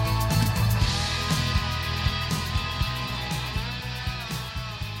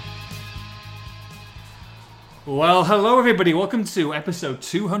Well, hello everybody. Welcome to episode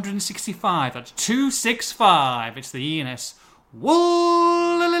 265. That's 265. It's the ENS Wolves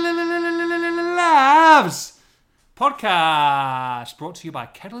podcast, brought to you by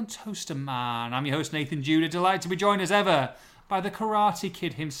Kettle and Toaster Man. I'm your host Nathan Judah. Delighted to be joined as ever by the Karate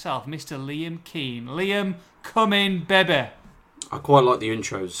Kid himself, Mr. Liam Keane. Liam, come in, baby. I quite like the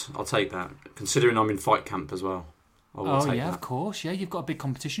intros. I'll take that. Considering I'm in fight camp as well. Oh yeah, of course. Yeah, you've got a big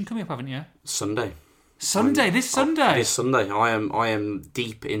competition coming up, haven't you? Sunday. This Sunday. This Sunday. I am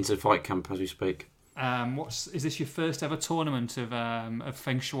deep into fight camp as we speak. Is this your first ever tournament of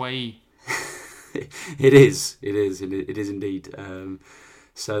Feng Shui? It is indeed.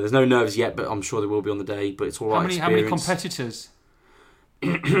 So there's no nerves yet, but I'm sure there will be on the day. But it's all right. How many competitors?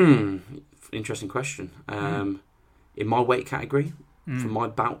 Interesting question. In my weight category, for my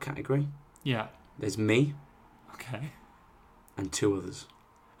bout category, there's me. Okay. And two others.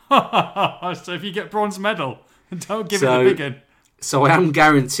 So if you get bronze medal, don't give it the big one. So I am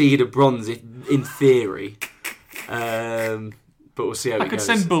guaranteed a bronze in theory, but we'll see how it goes. I could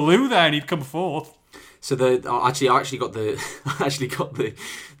send Baloo there and he'd come fourth. So I actually got the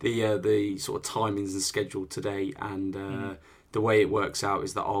sort of timings and schedule today, and the way it works out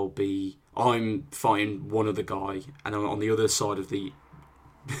is that I'm fighting one other guy, and on the other side of the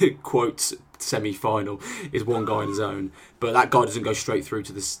quotes semi-final is one guy on his own, but that guy doesn't go straight through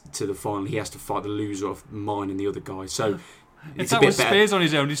to the final. He has to fight the loser of mine and the other guy. So if that was Spears on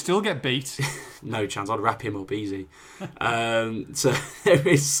his own, he'd still get beat. No chance. I'd wrap him up easy. So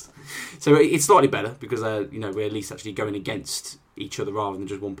it's slightly better because we're at least actually going against each other rather than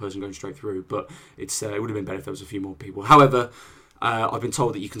just one person going straight through. But it would have been better if there was a few more people. However, I've been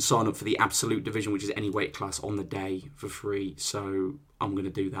told that you can sign up for the absolute division, which is any weight class, on the day for free. So I'm going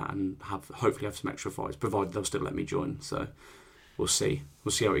to do that and hopefully have some extra fights, provided they'll still let me join. So we'll see.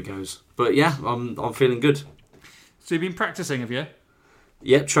 We'll see how it goes. But yeah, I'm feeling good. So you've been practicing, have you?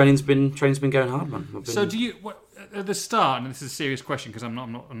 Yep, training's been going hard, man. So do you at the start? And this is a serious question because I'm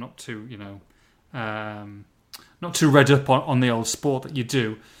not too not too read up on the old sport that you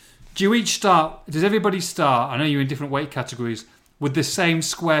do. Do you each start? Does everybody start? I know you're in different weight categories with the same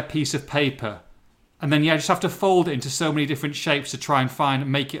square piece of paper, and then you just have to fold it into so many different shapes to try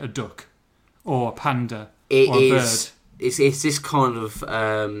and make it a duck or a panda or a bird. It's this kind of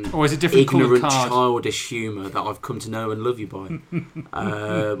or is it different ignorant, childish humour that I've come to know and love you by.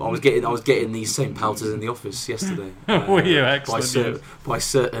 I was getting these same pelters in the office yesterday. Were you? Excellent. By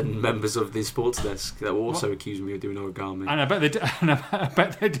certain members of the sports desk that were also accusing me of doing origami. And I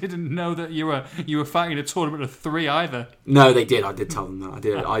bet they didn't know that you were fighting a tournament of 3 either. No, they did. I did tell them that.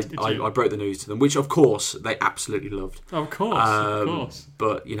 I did. I broke the news to them, which of course they absolutely loved. Of course.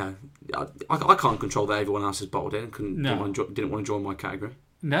 But I can't control that everyone else has bottled it and didn't want to join my category.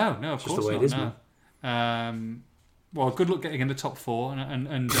 No, of course just the way not. It is, man. Well, good luck getting in the top 4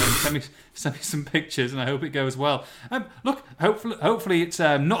 and send me some pictures, and I hope it goes well. Look, hopefully it's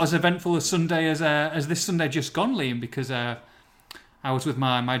not as eventful a Sunday as this Sunday just gone, Liam, because I was with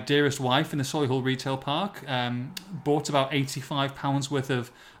my dearest wife in the Solihull Retail Park. Bought about £85 worth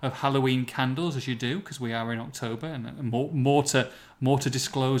of Halloween candles, as you do, because we are in October, and more to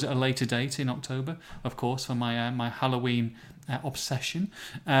disclose at a later date in October, of course, for my Halloween obsession.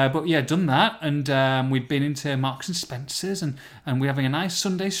 But yeah, done that, and we'd been into Marks and Spencer's, and we're having a nice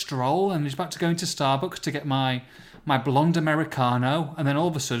Sunday stroll, and I was about to go into Starbucks to get my blonde Americano, and then all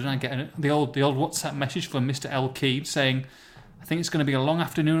of a sudden I get the old WhatsApp message from Mr. L. Keed saying, I think it's going to be a long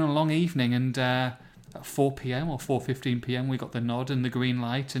afternoon and a long evening, and at 4 p.m. or 4:15 p.m. we got the nod and the green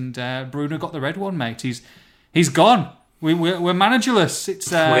light, and Bruno got the red one, mate. He's gone. We're managerless.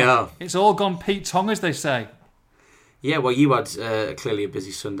 It's all gone Pete Tong, as they say. Yeah, well, you had clearly a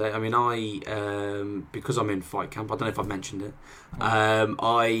busy Sunday. I mean, because I'm in fight camp, I don't know if I've mentioned it.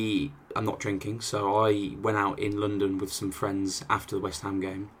 I am not drinking, so I went out in London with some friends after the West Ham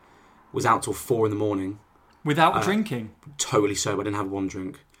game. Was out till 4 in. Without drinking? Totally sober. I didn't have one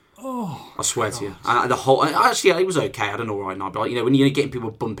drink. Oh, I swear to you. Actually, it was okay. I had an all right night. But when you're getting people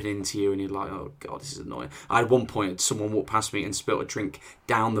bumping into you and you're like, oh God, this is annoying. I had one point, someone walked past me and spilt a drink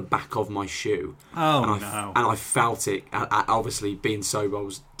down the back of my shoe. Oh, no. And I felt it. Obviously, being sober, I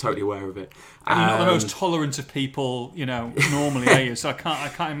was totally aware of it. And you're not the most tolerant of people, normally, are you? So I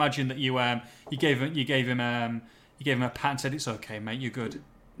can't imagine that you gave him a pat and said, it's okay, mate, you're good.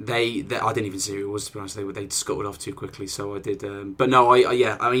 I didn't even see who it was, to be honest. They scuttled off too quickly, so I did. But no,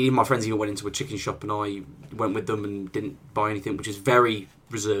 even my friends even went into a chicken shop, and I went with them and didn't buy anything, which is very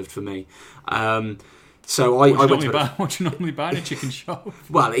reserved for me. So I went to... What do you normally buy in a chicken shop?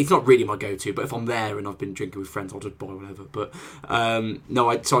 Well, it's not really my go-to, but if I'm there and I've been drinking with friends, I'll just buy whatever. But I went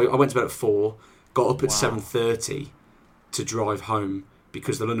to bed at 4, got up at Wow. 7:30 to drive home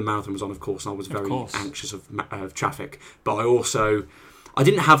because the London Marathon was on, of course, and I was very anxious of traffic. But I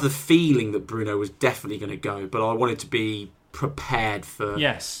didn't have the feeling that Bruno was definitely going to go, but I wanted to be prepared for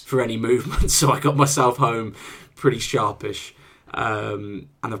any movement, so I got myself home pretty sharpish. And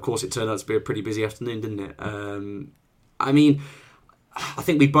of course, it turned out to be a pretty busy afternoon, didn't it? I mean, I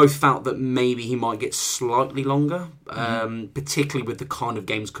think we both felt that maybe he might get slightly longer, particularly with the kind of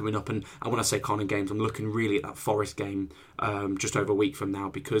games coming up. And when I say kind of games, I'm looking really at that Forest game just over a week from now,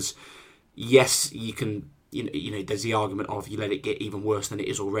 because yes, you can. You know, there's the argument of you let it get even worse than it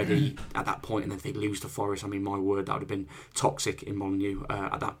is already at that point, and then if they lose to Forest, I mean, my word, that would have been toxic in Molineux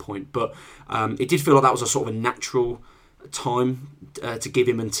at that point. But it did feel like that was a sort of a natural time to give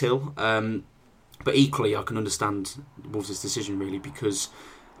him until. But equally, I can understand Wolves' decision, really, because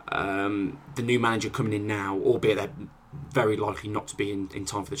the new manager coming in now, albeit they're very likely not to be in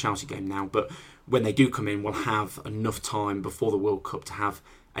time for the Chelsea game now, but when they do come in, will have enough time before the World Cup to have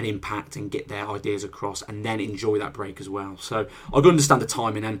an impact and get their ideas across, and then enjoy that break as well. So I can understand the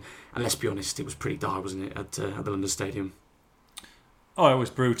timing, and let's be honest, it was pretty dire, wasn't it, at the London Stadium? Oh, it was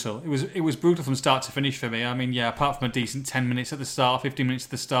brutal. It was brutal from start to finish for me. I mean, yeah, apart from a decent 10 minutes at the start, 15 minutes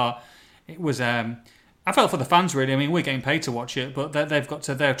at the start, it was. I felt for the fans, really. I mean, we're getting paid to watch it, but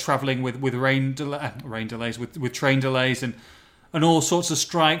they're travelling with train delays and all sorts of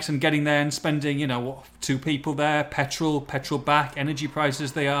strikes, and getting there and spending, 2 people there, petrol back, energy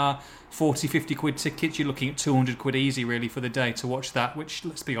prices they are, 40, 50 quid tickets. You're looking at 200 quid easy, really, for the day to watch that, which,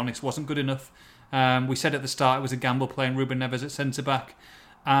 let's be honest, wasn't good enough. We said at the start it was a gamble playing Ruben Neves at centre-back,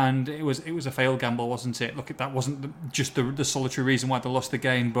 and it was a failed gamble, wasn't it? Look, that wasn't just the solitary reason why they lost the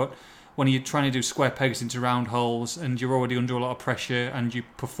game, but when you're trying to do square pegs into round holes and you're already under a lot of pressure and you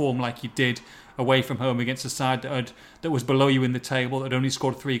perform like you did away from home against a side that was below you in the table, that had only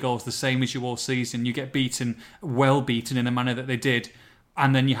scored 3 goals, the same as you all season, you get well beaten in the manner that they did,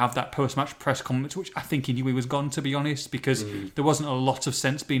 and then you have that post-match press conference, which I think he knew he was gone, to be honest, because there wasn't a lot of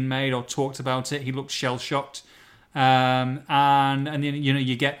sense being made or talked about it. He looked shell-shocked, and then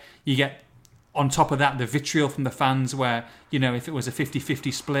you get on top of that, the vitriol from the fans where, if it was a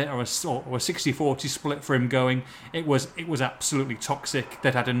 50-50 split or a 60-40 split for him going, it was absolutely toxic.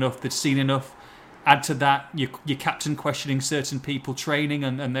 They'd had enough. They'd seen enough. Add to that, your captain questioning certain people training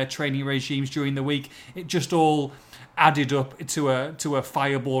and their training regimes during the week. It just all added up to a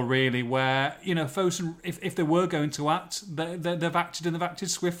fireball, really, where, Fosun, if they were going to act, they've acted, and they've acted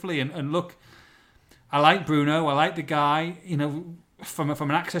swiftly. And look, I like Bruno. I like the guy. From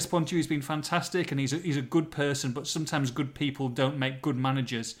an access point of view, he's been fantastic, and he's a good person. But sometimes good people don't make good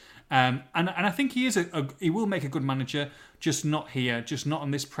managers. And I think he will make a good manager, just not here, just not in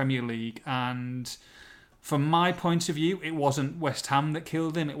this Premier League. And from my point of view, it wasn't West Ham that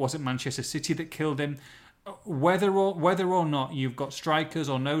killed him. It wasn't Manchester City that killed him. Whether or not you've got strikers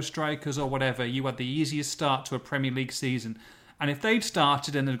or no strikers or whatever, you had the easiest start to a Premier League season. And if they'd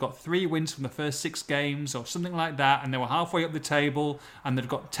started and they'd got 3 wins from the first 6 games or something like that, and they were halfway up the table and they'd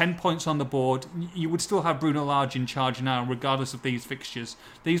got 10 points on the board, you would still have Bruno Lage in charge now, regardless of these fixtures.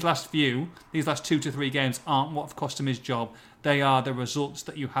 These last 2 to 3 games aren't what have cost him his job. They are the results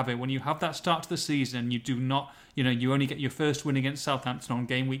that you have it. When you have that start to the season, you do not, you only get your first win against Southampton on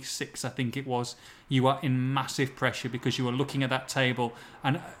game week 6, I think it was. You are in massive pressure because you are looking at that table.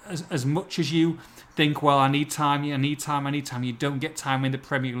 And as much as you think, well, I need time, you don't get time in the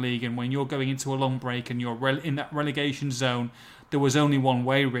Premier League. And when you're going into a long break and you're in that relegation zone, there was only one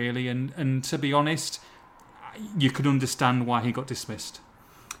way, really. And to be honest, you could understand why he got dismissed.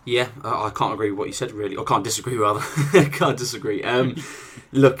 Yeah, I can't agree with what you said, really. Or can't disagree, rather. I can't disagree.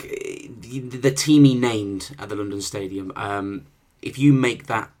 Look, the team he named at the London Stadium, if you make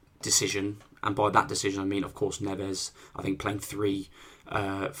that decision, and by that decision I mean, of course, Neves, I think playing 3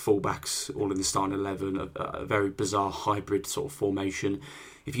 fullbacks, all in the starting 11, a very bizarre hybrid sort of formation.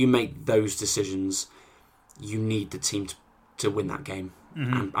 If you make those decisions, you need the team to win that game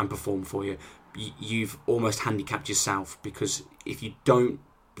and perform for you. You've almost handicapped yourself, because if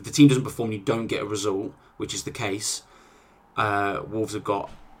the team doesn't perform, you don't get a result, which is the case. Wolves have got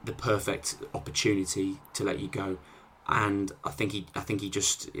the perfect opportunity to let you go, and I think he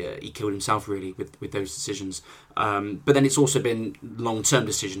just killed himself, really, with those decisions. But then it's also been long-term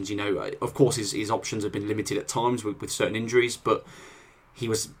decisions. Of course his options have been limited at times with certain injuries, but he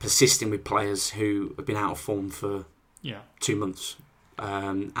was persisting with players who have been out of form for 2 months,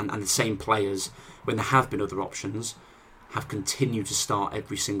 and the same players, when there have been other options, have continued to start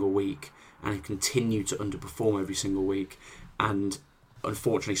every single week and have continued to underperform every single week. And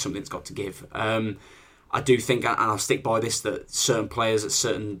unfortunately, something's got to give. I do think, and I'll stick by this, that certain players at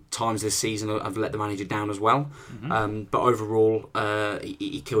certain times this season have let the manager down as well. But overall,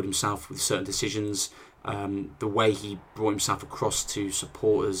 he killed himself with certain decisions. The way he brought himself across to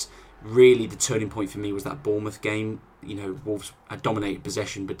supporters, really the turning point for me was that Bournemouth game. You know, Wolves had dominated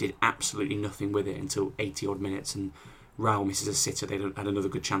possession but did absolutely nothing with it until 80 odd minutes, and Raul misses a sitter. They had another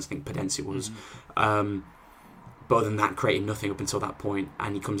good chance, I think Pedence it was. But other than that, created nothing up until that point,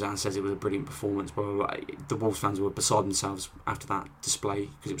 and he comes out and says it was a brilliant performance. Blah, blah, blah. The Wolves fans were beside themselves after that display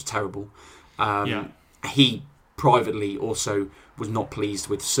because it was terrible. He privately also was not pleased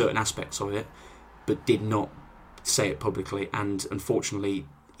with certain aspects of it, but did not say it publicly. And unfortunately,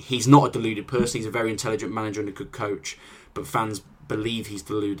 he's not a deluded person. He's a very intelligent manager and a good coach, but fans believe he's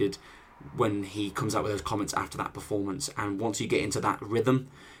deluded when he comes out with those comments after that performance. And once you get into that rhythm,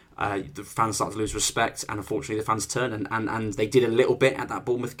 the fans start to lose respect, and unfortunately the fans turn, and they did a little bit at that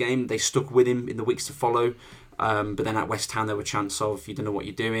Bournemouth game. They stuck with him in the weeks to follow, but then at West Ham there were chants of you don't know what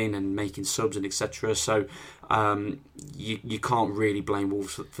you're doing and making subs and etc. So you can't really blame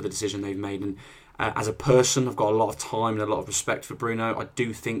Wolves for the decision they've made. And as a person, I've got a lot of time and a lot of respect for Bruno. I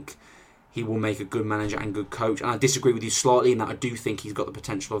do think he will make a good manager and good coach, and I disagree with you slightly in that I do think he's got the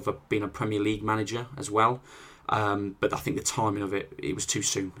potential of being a Premier League manager as well. But I think the timing of it was too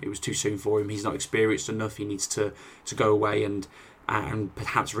soon. It was too soon for him. He's not experienced enough. He needs to go away and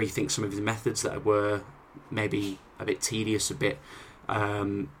perhaps rethink some of his methods that were maybe a bit tedious, a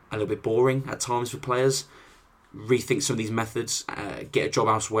little bit boring at times for players. Rethink some of these methods, get a job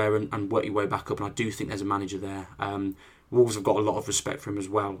elsewhere and work your way back up. And I do think there's a manager there. Wolves have got a lot of respect for him as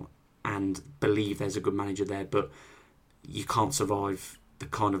well and believe there's a good manager there. But you can't survive the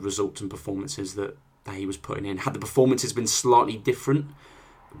kind of results and performances that he was putting in. Had the performances been slightly different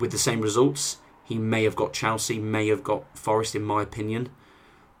with the same results, he may have got Chelsea, may have got Forest in my opinion,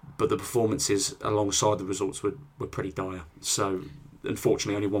 but the performances alongside the results were pretty dire. So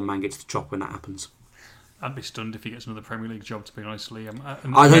unfortunately only one man gets the chop when that happens. I'd be stunned if he gets another Premier League job, to be honest, Liam.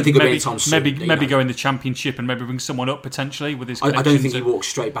 I don't think it'll be anytime soon. Maybe go in the Championship and maybe bring someone up potentially with his I don't think he walks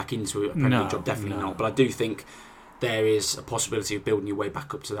straight back into a Premier League job, definitely not. But I do think there is a possibility of building your way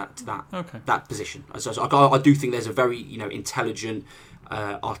back up to that position. So I do think there's a very intelligent,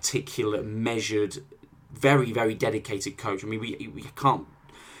 articulate, measured, very very dedicated coach. I mean, we can't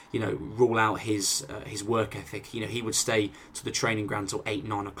rule out his work ethic. He would stay to the training ground till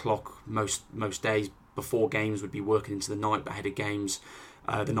 8-9 o'clock most days. Before games would be working into the night, but ahead of games,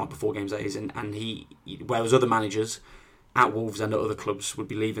 the night before games that is. And he, whereas other managers at Wolves and at other clubs would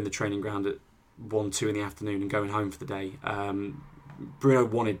be leaving the training ground at 1-2 in the afternoon and going home for the day. Bruno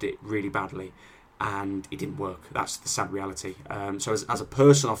wanted it really badly, and it didn't work. That's the sad reality. So as a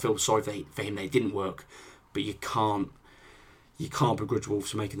person, I feel sorry for him that it didn't work, but you can't begrudge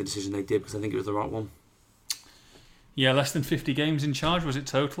Wolves for making the decision they did, because I think it was the right one. Yeah, less than 50 games in charge, was it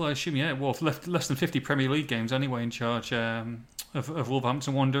total? I assume, yeah. Well, less than 50 Premier League games anyway in charge of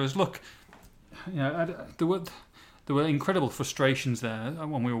Wolverhampton Wanderers. Look, there were incredible frustrations there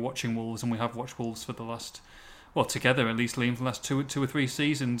when we were watching Wolves, and we have watched Wolves for the last, together at least, Liam, for the last two or three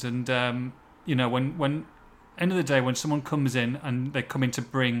seasons. And when end of the day, when someone comes in and they come in to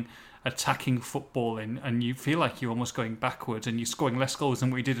bring attacking football in, and you feel like you're almost going backwards and you're scoring less goals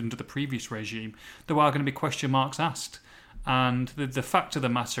than we did under the previous regime, there are going to be question marks asked. And the fact of the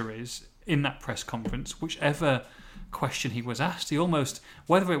matter is, in that press conference, whichever question he was asked, he almost,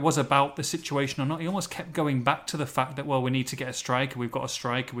 whether it was about the situation or not, he almost kept going back to the fact that, we need to get a striker, we've got a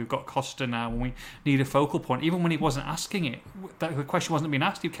striker, we've got Costa now, and we need a focal point. Even when he wasn't asking it, that the question wasn't being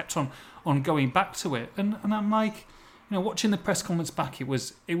asked, he kept on going back to it. And I'm like, watching the press conference back, it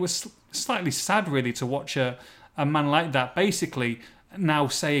was slightly sad, really, to watch a man like that basically now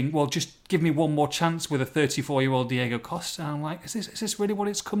saying, just give me one more chance with a 34-year-old Diego Costa. And I'm like, is this really what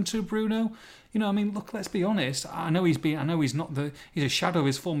it's come to, Bruno? Look, let's be honest. I know he's a shadow of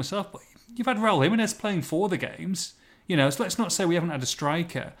his former self, but you've had Raul Jimenez playing for the games. So let's not say we haven't had a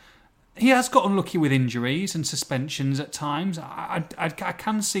striker. He has got unlucky with injuries and suspensions at times. I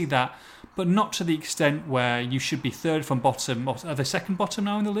can see that, but not to the extent where you should be third from bottom. Are they second bottom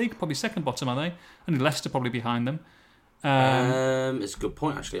now in the league? Probably second bottom, are they? Only Leicester probably behind them. It's a good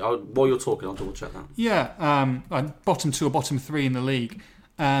point, actually. While you're talking, I'll double check that. Yeah, bottom 2 or bottom 3 in the league,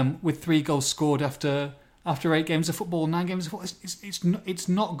 with 3 goals scored after 8 games of football, 9 games of football. It's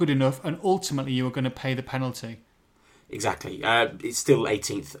not good enough, and ultimately you are going to pay the penalty. Exactly. It's still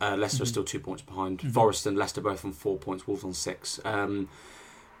 18th. Leicester are still 2 points behind. Forest and Leicester both on 4 points. Wolves on 6.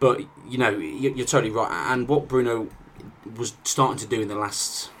 But you're totally right. And what Bruno was starting to do in the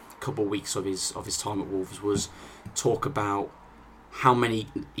last couple of weeks of his time at Wolves was talk about how many.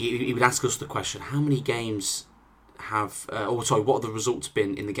 He would ask us the question: how many games have? What have the results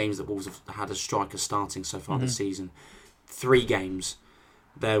been in the games that Wolves have had a striker starting so far this season? 3 games.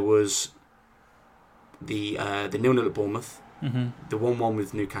 There was the 0-0 at Bournemouth, the 1-1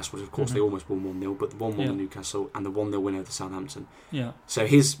 with Newcastle, which of course they almost won 1-0, but the 1-1 with Newcastle and the 1-0 win over Southampton. Yeah. So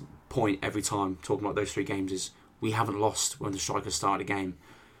his point every time talking about those 3 games is we haven't lost when the strikers started a game,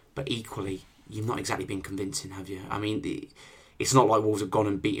 but equally you've not exactly been convincing, have you? I mean, it's not like Wolves have gone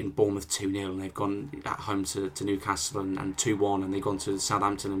and beaten Bournemouth 2-0 and they've gone at home to Newcastle and 2-1 and they've gone to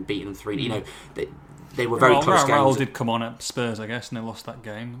Southampton and beaten them 3. You know, they were very close games. Raul did come on at Spurs, I guess, and they lost that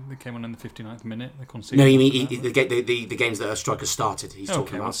game. They came on in the 59th minute. They conceded. No, you mean the games that a striker started. He's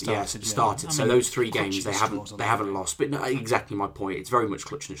talking about started. I mean, so those 3 games they haven't lost. But no, exactly my point. It's very much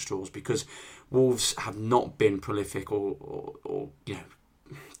clutching at straws because Wolves have not been prolific or you know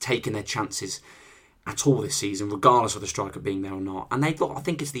taken their chances at all this season, regardless of the striker being there or not. And they've got, I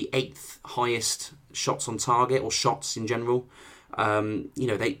think, it's the 8th highest shots on target or shots in general. You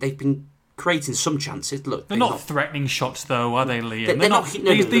know, they've been creating some chances. Look, they're not threatening shots, though, are they, Liam? They're not.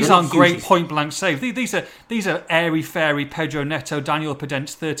 These aren't great point-blank saves. These are airy-fairy Pedro Neto, Daniel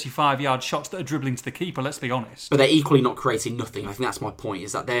Podence 35-yard shots that are dribbling to the keeper. Let's be honest. But they're equally not creating nothing. I think that's my point.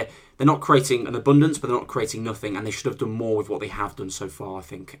 Is that they're not creating an abundance, but they're not creating nothing, and they should have done more with what they have done so far. I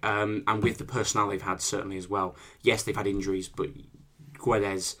think, and with the personnel they've had certainly as well. Yes, they've had injuries, but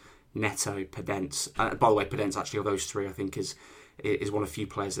Guedes, Neto, Podence. By the way, Podence actually of those 3, I think is one of the few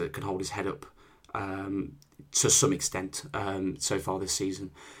players that can hold his head up to some extent so far this season.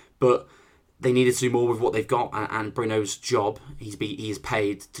 But they needed to do more with what they've got, and Bruno's job, he is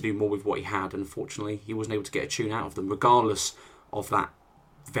paid to do more with what he had, and unfortunately he wasn't able to get a tune out of them, regardless of that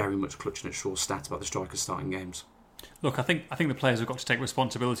very much clutching at straws stat about the strikers starting games. Look, I think the players have got to take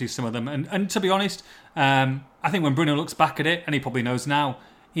responsibility, some of them, and to be honest, I think when Bruno looks back at it, and he probably knows now,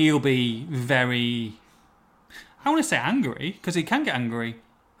 he'll be very... I want to say angry, because he can get angry.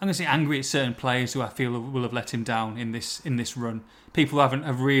 I'm going to say angry at certain players who I feel will have let him down in this run. People who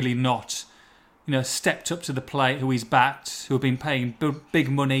have really not, stepped up to the plate, who he's backed, who have been paying big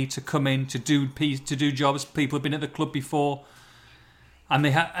money to come in to do jobs. People have been at the club before, and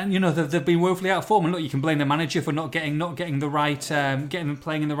they've been woefully out of form. And look, you can blame the manager for not getting the right, getting them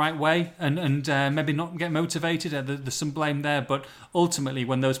playing in the right way, and maybe not get motivated. There's some blame there, but ultimately,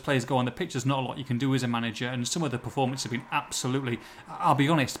 when those players go on the pitch, there's not a lot you can do as a manager. And some of the performances have been absolutely, I'll be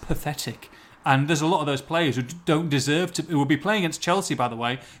honest, pathetic. And there's a lot of those players who don't deserve to, who will be playing against Chelsea, by the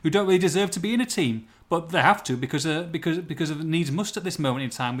way, who don't really deserve to be in a team, but they have to because of needs must at this moment in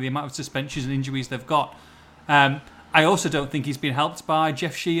time with the amount of suspensions and injuries they've got. I also don't think he's been helped by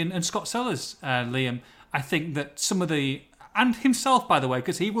Jeff Sheehan and Scott Sellers, Liam. I think that some of the... And himself, by the way,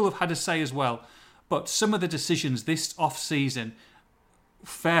 because he will have had a say as well. But some of the decisions this off-season,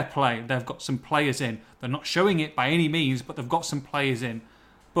 fair play, they've got some players in. They're not showing it by any means, but they've got some players in.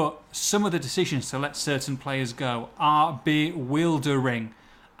 But some of the decisions to let certain players go are bewildering.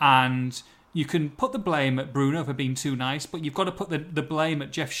 And... you can put the blame at Bruno for being too nice, but you've got to put the blame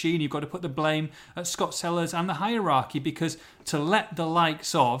at Jeff Sheehan, you've got to put the blame at Scott Sellers and the hierarchy, because to let the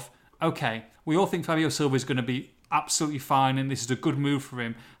likes of, okay, we all think Fabio Silva is going to be absolutely fine and this is a good move for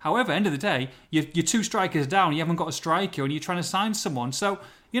him. However, end of the day, you're 2 strikers down, you haven't got a striker and you're trying to sign someone. So,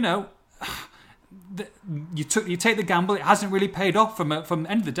 you take the gamble, it hasn't really paid off from the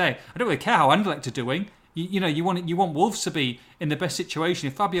end of the day. I don't really care how Anderlecht are doing. You want Wolves to be in the best situation.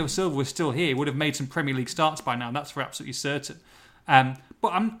 If Fabio Silva was still here, he would have made some Premier League starts by now. That's for absolutely certain.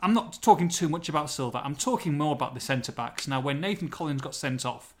 But I'm not talking too much about Silva. I'm talking more about the centre backs. Now, when Nathan Collins got sent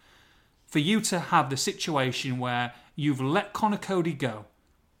off, for you to have the situation where you've let Conor Cody go,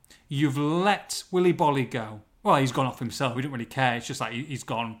 you've let Willy Bolly go. Well, he's gone off himself. We don't really care. It's just like he's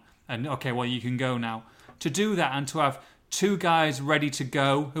gone, and okay, well, you can go now. To do that and to have 2 guys ready to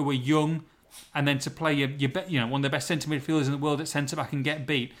go who are young. And then to play one of the best centre midfielders in the world at centre back and get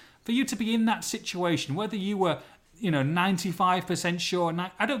beat. For you to be in that situation, whether you were 95%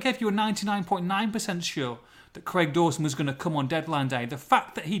 sure, I don't care if you were 99.9% sure that Craig Dawson was going to come on deadline day. The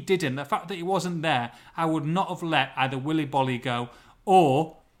fact that he didn't, the fact that he wasn't there, I would not have let either Willy Bolly go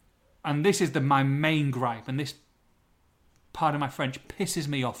or, and this is my main gripe, and this, pardon my French, pisses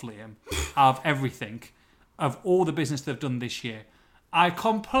me off, Liam, out of everything, of all the business they've done this year. I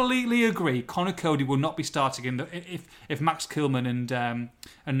completely agree. Conor Cody will not be starting if Max Kilman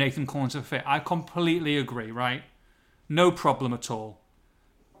and Nathan Collins are fit. I completely agree, right? No problem at all.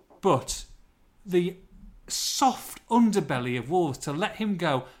 But the soft underbelly of Wolves to let him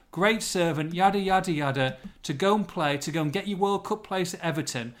go, great servant, yada, yada, yada, to go and play, to go and get your World Cup place at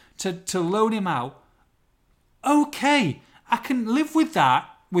Everton, to loan him out. Okay, I can live with that,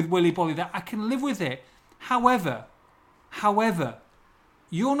 with Willy Bolly, that I can live with it. However,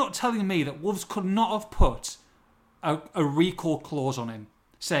 you're not telling me that Wolves could not have put a recall clause on him,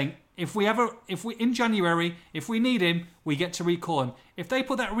 saying if we in January, if we need him, we get to recall him. If they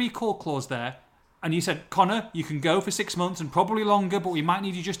put that recall clause there, and you said, Connor, you can go for 6 months and probably longer, but we might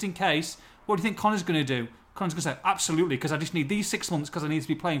need you just in case, what do you think Connor's going to do? Connor's going to say, absolutely, because I just need these 6 months because I need to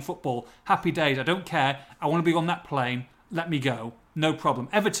be playing football. Happy days, I don't care. I want to be on that plane. Let me go. No problem.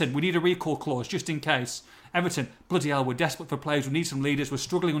 Everton, we need a recall clause just in case. Everton, bloody hell, we're desperate for players. We need some leaders. We're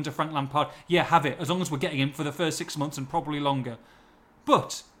struggling under Frank Lampard. Yeah, have it, as long as we're getting him for the first 6 months and probably longer.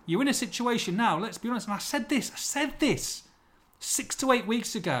 But you're in a situation now, let's be honest, and I said this 6 to 8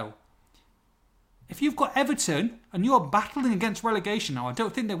 weeks ago. If you've got Everton and you're battling against relegation now, I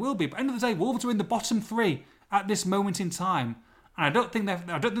don't think they will be. But at the end of the day, Wolves are in the bottom 3 at this moment in time. And I don't think they've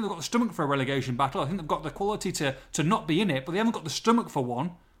got the stomach for a relegation battle. I think they've got the quality to not be in it, but they haven't got the stomach for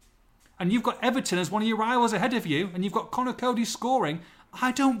one. And you've got Everton as one of your rivals ahead of you, and you've got Conor Coady scoring.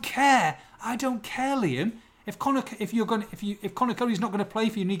 I don't care, Liam. If Conor Coady's not going to play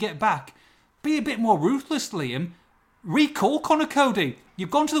for you and you get back, be a bit more ruthless, Liam. Recall Conor Coady. You've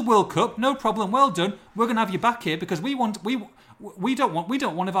gone to the World Cup, no problem. Well done. We're going to have you back here because we don't want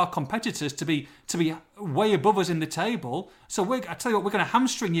one of our competitors to be way above us in the table. So I tell you what, we're going to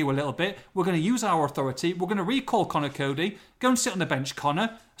hamstring you a little bit. We're going to use our authority. We're going to recall Conor Coady. Go and sit on the bench,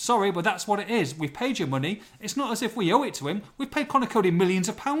 Conor. Sorry, but that's what it is. We've paid your money. It's not as if we owe it to him. We've paid Conor Coady millions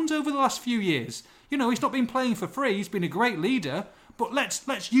of pounds over the last few years. You know, he's not been playing for free. He's been a great leader. But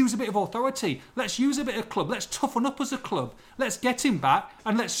let's use a bit of authority. Let's use a bit of club. Let's toughen up as a club. Let's get him back,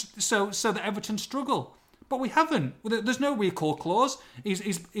 and so that Everton struggle. But we haven't. There's no recall clause.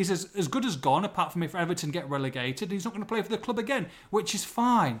 He's as good as gone, apart from if Everton get relegated. He's not going to play for the club again, which is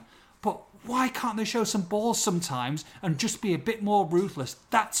fine. But why can't they show some balls sometimes and just be a bit more ruthless?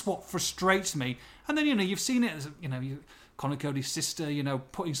 That's what frustrates me. And then, you've seen it as, Conor Coady's sister,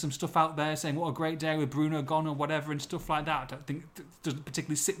 putting some stuff out there saying what a great day with Bruno gone or whatever and stuff like that. I don't think it doesn't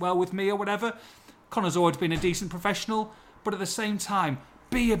particularly sit well with me or whatever. Connor's always been a decent professional, but at the same time,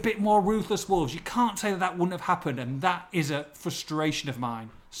 be a bit more ruthless, Wolves. You can't say that wouldn't have happened, and that is a frustration of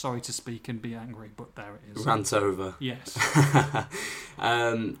mine. Sorry to speak and be angry, but there it is. Rant over. Yes.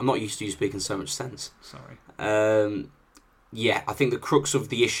 I'm not used to you speaking so much sense. Sorry. Yeah, I think the crux of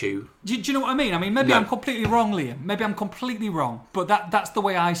the issue... Do you know what I mean? Maybe I'm completely wrong, Liam. Maybe I'm completely wrong. But that's the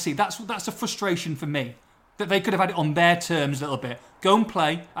way I see it. That's a frustration for me. That they could have had it on their terms a little bit. Go and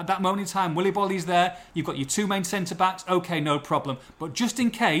play. At that moment in time, Willy Bolly's there. You've got your 2 main centre-backs. Okay, no problem. But just in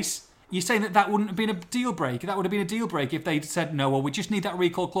case, you're saying that wouldn't have been a deal break. That would have been a deal break if they'd said, no, well, we just need that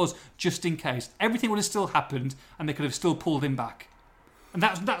recall clause just in case. Everything would have still happened and they could have still pulled him back. And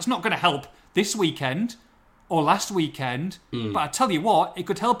that's not going to help this weekend or last weekend, but I tell you what, it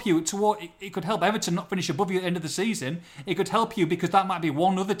could help you it could help Everton not finish above you at the end of the season. It could help you because that might be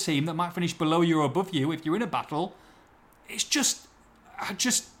one other team that might finish below you or above you if you're in a battle. It's just, I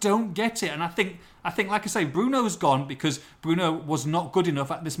just don't get it. And I think, like I say, Bruno's gone because Bruno was not good enough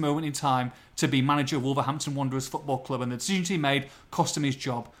at this moment in time to be manager of Wolverhampton Wanderers Football Club, and the decisions he made cost him his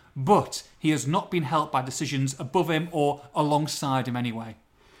job. But he has not been helped by decisions above him or alongside him anyway.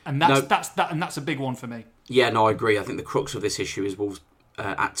 And that's a big one for me. Yeah, no, I agree. I think the crux of this issue is Wolves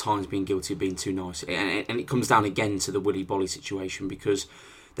at times being guilty of being too nice. And it comes down again to the Willy Bolly situation, because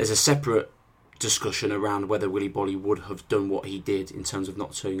there's a separate discussion around whether Willy Bolly would have done what he did in terms of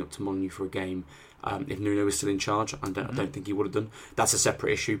not turning up to Molineux for a game if Nuno was still in charge. I don't think he would have done. That's a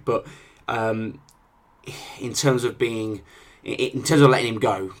separate issue. But in terms of letting him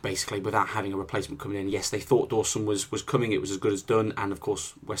go, basically, without having a replacement coming in, yes, they thought Dawson was coming, it was as good as done, and of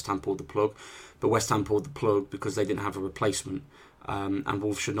course West Ham pulled the plug. But West Ham pulled the plug because they didn't have a replacement, and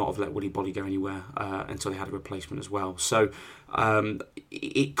Wolves should not have let Willy Bolly go anywhere until they had a replacement as well. So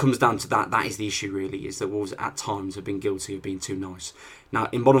it comes down to that. That is the issue, really, is that Wolves at times have been guilty of being too nice. Now,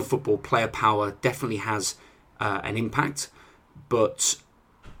 in modern football, player power definitely has an impact, but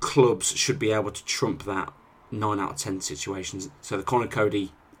clubs should be able to trump that 9 out of 10 situations. So the Conor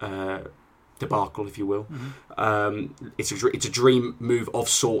Coady debacle, if you will, it's a dream move of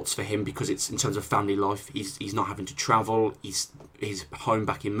sorts for him, because it's in terms of family life. He's not having to travel. He's home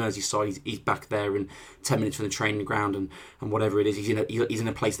back in Merseyside. He's back there in 10 minutes from the training ground and whatever it is. He's in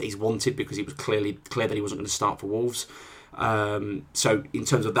a place that he's wanted, because it was clear that he wasn't going to start for Wolves. So in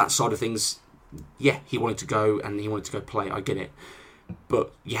terms of that side of things, yeah, he wanted to go and he wanted to go play. I get it,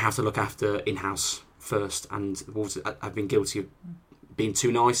 but you have to look after in-house first, and Wolves have been guilty of being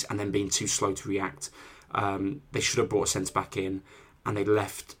too nice and then being too slow to react. They should have brought a centre back in, and they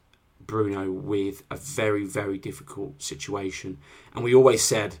left Bruno with a very, very difficult situation. And we always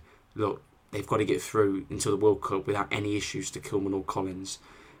said, look, they've got to get through until the World Cup without any issues to Kilman or Collins,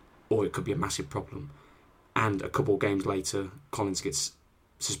 or it could be a massive problem. And a couple of games later, Collins gets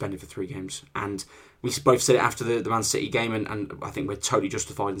suspended for 3 games. And we both said it after the Man City game, and I think we're totally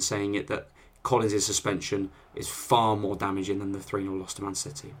justified in saying it, that Collins' suspension is far more damaging than the 3-0 loss to Man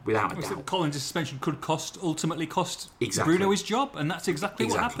City, without a doubt. Collins' suspension could ultimately cost exactly. Bruno his job, and that's exactly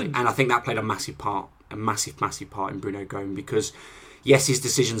what happened. And I think that played a massive part, a massive part in Bruno going, because yes, his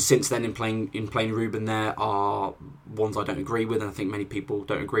decisions since then in playing Ruben there are ones I don't agree with, and I think many people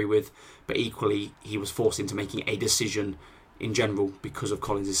don't agree with, but equally he was forced into making a decision in general because of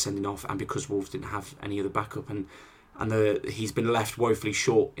Collins' sending off and because Wolves didn't have any other backup, and he's been left woefully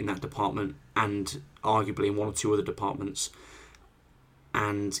short in that department and arguably in one or two other departments,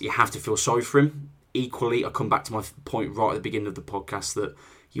 and you have to feel sorry for him. Equally, I come back to my point right at the beginning of the podcast that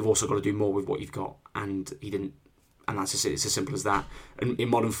you've also got to do more with what you've got, and he didn't, and it's as simple as that. And in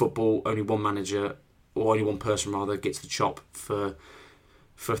modern football, only one manager, or only one person rather, gets the chop for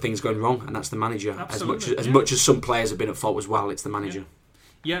things going wrong, and that's the manager. Absolutely, as much as some players have been at fault as well, it's the manager.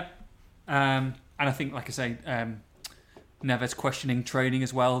 Yeah. And I think, like I say, Neves questioning training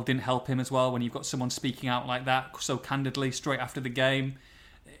as well didn't help him as well when you've got someone speaking out like that so candidly straight after the game.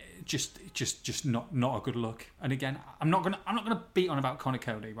 Just not a good look. And again, I'm not gonna beat on about Conor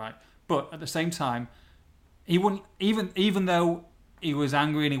Cody, right? But at the same time, he wouldn't, even though he was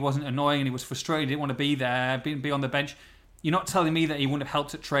angry and he wasn't annoying and he was frustrated, he didn't want to be there, be on the bench. You're not telling me that he wouldn't have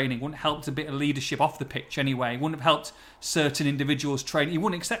helped at training, wouldn't have helped a bit of leadership off the pitch anyway, wouldn't have helped certain individuals train. He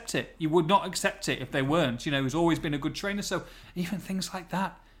wouldn't accept it. He would not accept it if they weren't. He's always been a good trainer. So even things like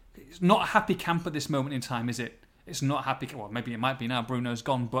that, it's not a happy camp at this moment in time, is it? It's not happy. Well, maybe it might be now. Bruno's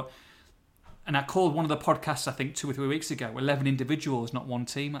gone, and I called one of the podcasts, I think 2 or 3 weeks ago, 11 individuals, not one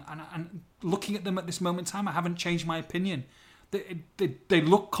team. And looking at them at this moment in time, I haven't changed my opinion. They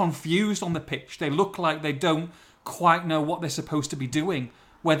look confused on the pitch. They look like they don't quite know what they're supposed to be doing,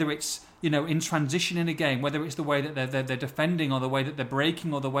 whether it's in transition in a game, whether it's the way that they're defending, or the way that they're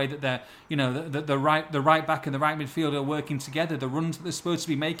breaking, or the way that they're the right back and the right midfielder are working together, the runs that they're supposed to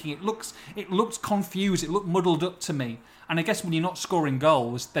be making. It looks confused, it looked muddled up to me. And I guess when you're not scoring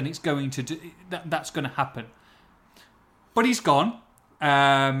goals, then it's going to that's going to happen. But he's gone.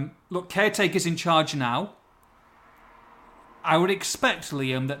 Look, caretaker's in charge now. I would expect,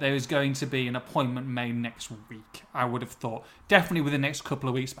 Liam, that there is going to be an appointment made next week. I would have thought. Definitely within the next couple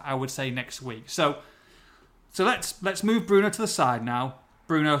of weeks, but I would say next week. So let's move Bruno to the side now.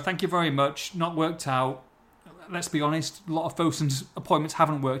 Bruno, thank you very much. Not worked out. Let's be honest, a lot of Fosun's appointments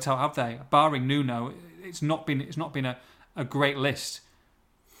haven't worked out, have they? Barring Nuno, it's not been a great list.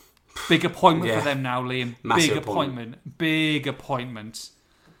 Big appointment for them now, Liam. Massive Big appointment.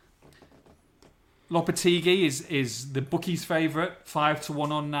 Lopetegui is the bookies' favourite,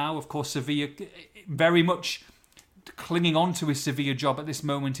 5-1 on now. Of course, Sevilla very much clinging on to his Sevilla job at this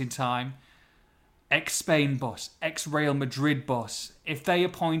moment in time. Ex-Spain boss, ex-Real Madrid boss. If they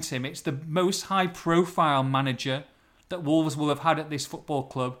appoint him, it's the most high-profile manager that Wolves will have had at this football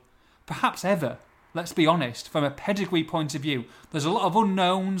club, perhaps ever. Let's be honest, from a pedigree point of view. There's a lot of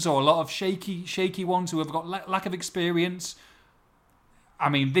unknowns or a lot of shaky ones who have got lack of experience. I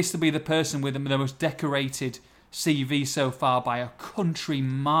mean, this will be the person with the most decorated CV so far by a country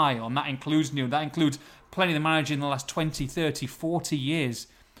mile. And that includes plenty of the manager in the last 20, 30, 40 years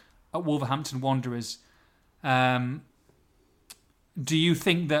at Wolverhampton Wanderers. Do you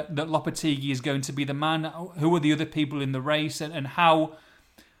think that Lopetegui is going to be the man? Who are the other people in the race? And how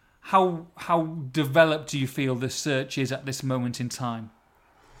developed do you feel the search is at this moment in time?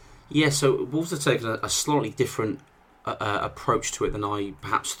 Yeah, so Wolves have taken a slightly different approach to it than I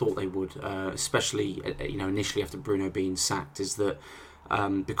perhaps thought they would, especially initially after Bruno being sacked, is that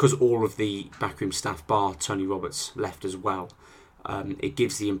because all of the backroom staff bar Tony Roberts left as well, it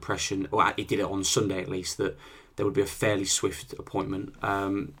gives the impression, or it did it on Sunday at least, that there would be a fairly swift appointment.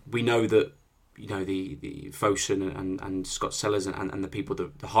 We know that the Fosun and Scott Sellers and the people,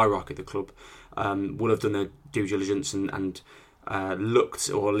 the hierarchy of the club, will have done their due diligence and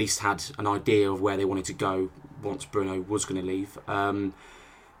looked, or at least had an idea of where they wanted to go once Bruno was going to leave.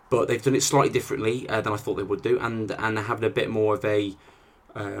 But they've done it slightly differently than I thought they would do, and they're having a bit more of a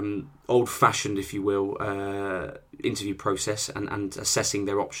old-fashioned, if you will, interview process and assessing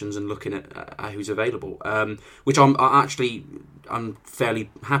their options and looking at who's available, which I'm fairly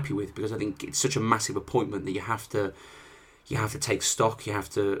happy with, because I think it's such a massive appointment that you have to take stock, you have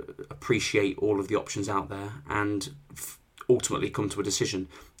to appreciate all of the options out there, and ultimately come to a decision.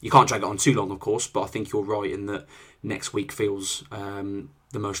 You can't drag it on too long, of course, but I think you're right in that next week feels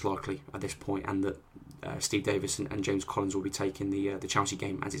the most likely at this point, and that Steve Davis and James Collins will be taking the Chelsea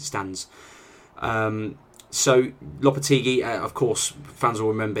game as it stands. So Lopetegui, of course, fans will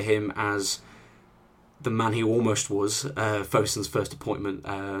remember him as the man he almost was, Fosun's first appointment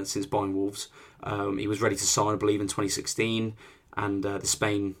since buying Wolves. He was ready to sign, I believe, in 2016, and the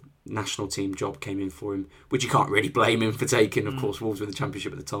Spain national team job came in for him, which you can't really blame him for taking. Of course, Wolves were in the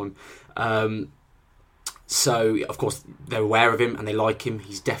Championship at the time. So, of course, they're aware of him and they like him.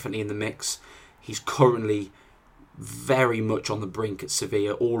 He's definitely in the mix. He's currently very much on the brink at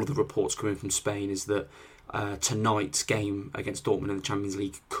Sevilla. All of the reports coming from Spain is that tonight's game against Dortmund in the Champions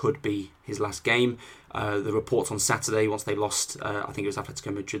League could be his last game. The reports on Saturday, once they lost, I think it was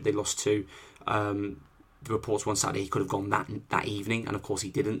Atletico Madrid, they lost to. The reports were on Saturday he could have gone that evening, and of course he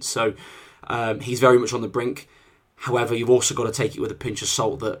didn't. So he's very much on the brink. However, you've also got to take it with a pinch of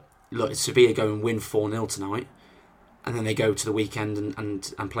salt that, look, if Sevilla go and win 4-0 tonight, and then they go to the weekend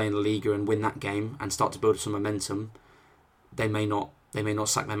and play in the Liga and win that game and start to build some momentum, they may not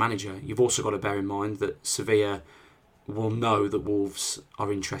sack their manager. You've also got to bear in mind that Sevilla will know that Wolves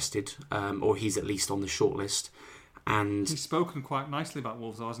are interested, or he's at least on the shortlist. And he's spoken quite nicely about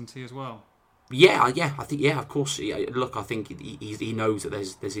Wolves, though, hasn't he, as well? Yeah, I think, of course. Yeah, look, I think he knows that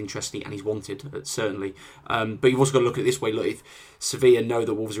there's interest and he's wanted, certainly. But you've also got to look at it this way. Look, if Sevilla know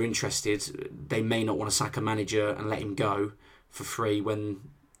that Wolves are interested, they may not want to sack a manager and let him go for free when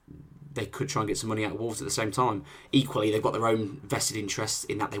they could try and get some money out of Wolves at the same time. Equally, they've got their own vested interests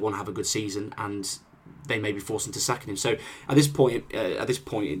in that they want to have a good season, and they may be forced into sacking him. So at this point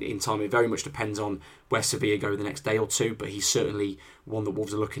in time, it very much depends on where Sevilla go the next day or two. But he's certainly one that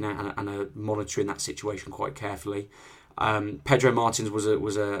Wolves are looking at and are monitoring that situation quite carefully. Pedro Martins was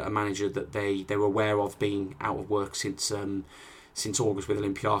a manager that they were aware of being out of work since August with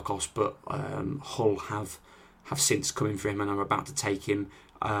Olympiacos, but Hull have since come in for him and are about to take him.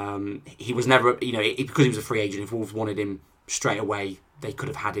 He was never, because he was a free agent. If Wolves wanted him straight away, they could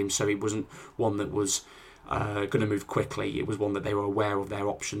have had him. So it wasn't one that was going to move quickly. It was one that they were aware of their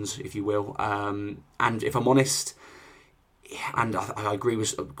options, if you will. And if I'm honest, and I agree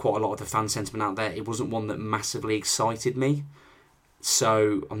with quite a lot of the fan sentiment out there, it wasn't one that massively excited me.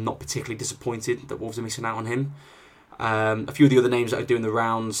 So I'm not particularly disappointed that Wolves are missing out on him. A few of the other names that are doing the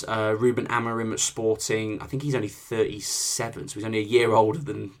rounds, Ruben Amorim at Sporting, I think he's only 37, so he's only a year older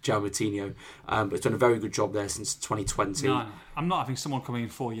than João Moutinho, but he's done a very good job there since 2020. No, I'm not having someone coming in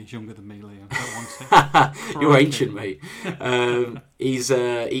 4 years younger than me, Liam. I don't want it. You're ancient, mate.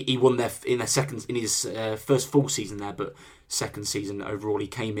 He won in his first full season there, but second season overall he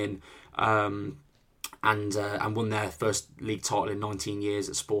came in and won their first league title in 19 years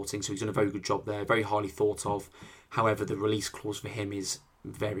at Sporting, so he's done a very good job there, very highly thought of. However, the release clause for him is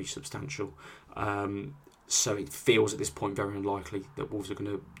very substantial, so it feels at this point very unlikely that Wolves are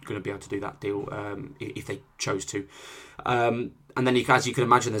going to be able to do that deal if they chose to. And then, as you can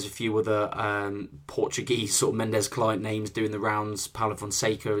imagine, there's a few other Portuguese sort of Mendes client names doing the rounds. Paulo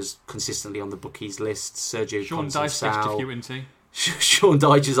Fonseca is consistently on the bookies list. Sergio Sean Dyche gets a few, isn't he? Sean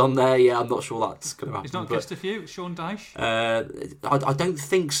Dyche is on there. Yeah, I'm not sure that's going to happen. He's not guessed a few, Sean Dyche. I don't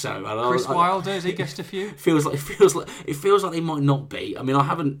think so. Chris Wilder, has he guessed a few? It feels like they might not be. I mean, I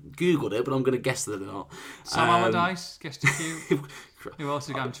haven't googled it, but I'm going to guess that they're not. Sam Allardyce guessed a few. Who else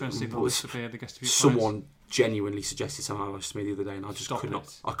is going to see the list of the guest a few? Someone genuinely suggested Sam Allardyce to me the other day, and I just could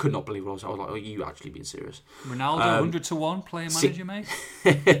not believe what I was. I was like, "Are you actually being serious?" Ronaldo, 100 to 1 player manager, mate.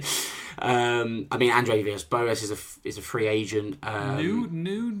 I mean, Andre Villas-Boas is a free agent.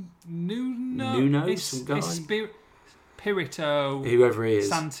 Nuno, some guy. Pirito, whoever he is,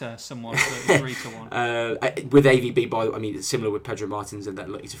 Santa, someone 33 to 1. With AVB, it's similar with Pedro Martins in that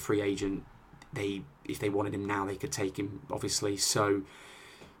look, he's a free agent. If they wanted him now, they could take him, obviously. So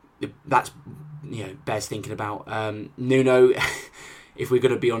that's bears thinking about. Nuno, if we're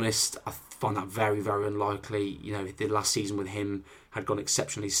going to be honest, I find that very, very unlikely. The last season with him had gone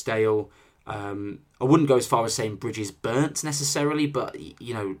exceptionally stale. I wouldn't go as far as saying bridges burnt necessarily, but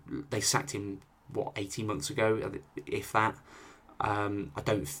they sacked him 18 months ago, if that. I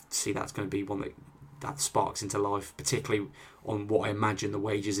don't see that's going to be one that sparks into life, particularly on what I imagine the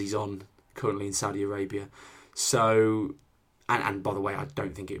wages he's on currently in Saudi Arabia. So, and by the way, I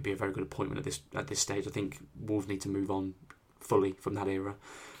don't think it would be a very good appointment at this stage. I think Wolves need to move on fully from that era.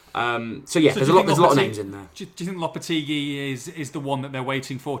 There's a lot of names in there. Do you think Lopetegui is the one that they're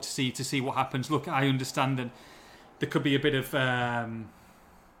waiting for to see what happens? Look, I understand that there could be a bit of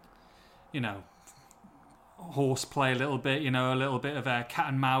horseplay a little bit, a little bit of a cat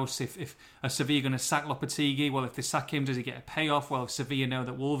and mouse. If Sevilla going to sack Lopetegui, well, if they sack him, does he get a payoff? Well, if Sevilla know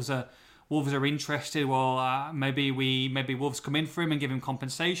that Wolves are Wolves are interested. Well, maybe Wolves come in for him and give him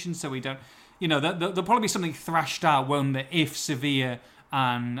compensation, so we don't. There'll probably be something thrashed out, won't there, if Sevilla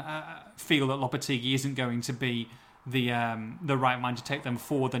and feel that Lopetegui isn't going to be the right man to take them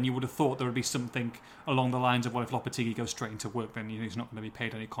forward. Then you would have thought there would be something along the lines of, well, if Lopetegui goes straight into work, then he's not going to be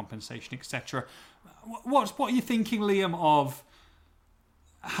paid any compensation, etc. What are you thinking, Liam, of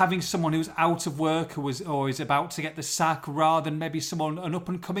having someone who's out of work or is about to get the sack, rather than maybe an up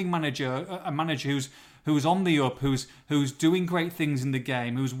and coming manager, a manager who's on the up, who's doing great things in the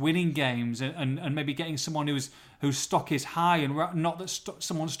game, who's winning games, and maybe getting someone whose stock is high, and not that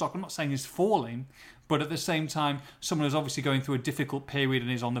someone's stock, I'm not saying is falling, but at the same time, someone who's obviously going through a difficult period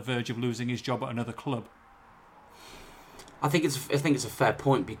and is on the verge of losing his job at another club. I think it's a fair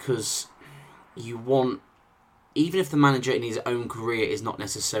point, because you want, even if the manager in his own career is not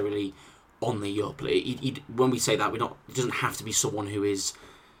necessarily on the up, when we say that, it doesn't have to be someone who is,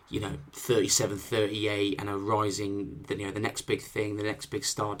 37, 38 and are rising, the next big thing, the next big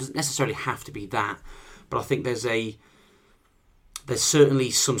star. It doesn't necessarily have to be that, but I think there's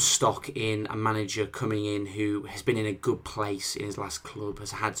certainly some stock in a manager coming in who has been in a good place in his last club,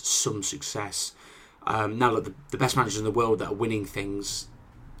 has had some success. Now, look, the best managers in the world that are winning things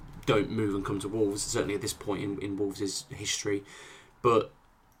don't move and come to Wolves, certainly at this point in Wolves' history. But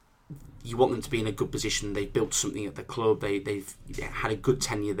you want them to be in a good position. They've built something at the club. They've had a good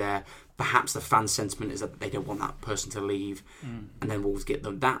tenure there. Perhaps the fan sentiment is that they don't want that person to leave. And then Wolves get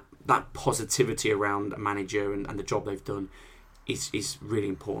them. That positivity around a manager and the job they've done is really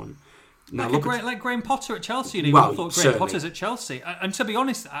important. Now, like Graham Potter at Chelsea. I thought Graham Potter's at Chelsea. And to be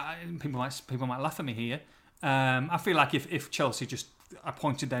honest, people might laugh at me here. I feel like if Chelsea just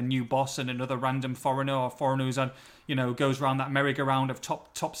appointed their new boss and another random foreigner or foreigner who's on, goes around that merry-go-round of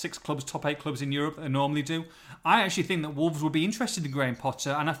top 6 clubs, top 8 clubs in Europe that they normally do, I actually think that Wolves would be interested in Graham Potter,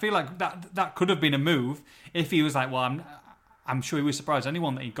 and I feel like that could have been a move if he was like, well, I'm sure he would surprise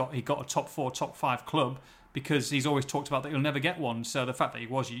anyone that he got a top 4, top 5 club, because he's always talked about that he'll never get one. So the fact that he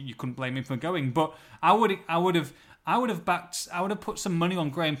was, you couldn't blame him for going. But I would have put some money on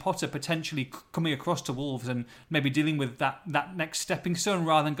Graham Potter potentially coming across to Wolves and maybe dealing with that next stepping stone,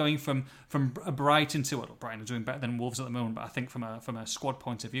 rather than going from Brighton to, well, Brighton are doing better than Wolves at the moment, but I think from a squad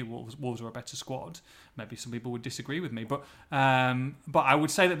point of view, Wolves are a better squad. Maybe some people would disagree with me, but I would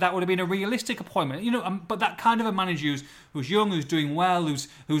say that would have been a realistic appointment. But that kind of a manager who's young, who's doing well,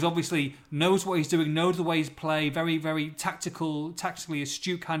 who's obviously knows what he's doing, knows the way he's play, very very tactically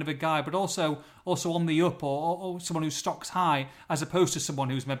astute kind of a guy, but also on the up, or someone whose stock's high, as opposed to someone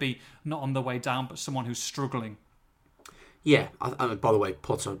who's maybe not on the way down, but someone who's struggling. Yeah, by the way,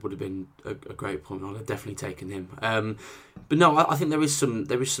 Potter would have been a great point. I'd have definitely taken him. But no, I think there is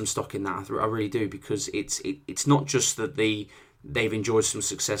some stock in that. I really do, because it's not just that they've enjoyed some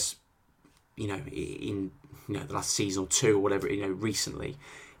success, in the last season or two or whatever, recently.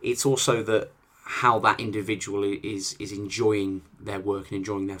 It's also that how that individual is enjoying their work and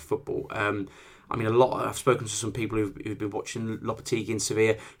enjoying their football. I've spoken to some people who've been watching Lopetegui in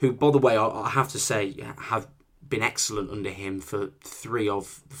Sevilla, who, by the way, I have to say, have been excellent under him for 3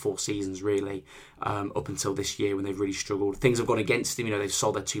 of the 4 seasons, really, up until this year when they've really struggled. Things have gone against him. They've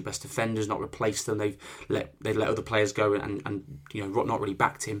sold their 2 best defenders, not replaced them. They've let other players go and not really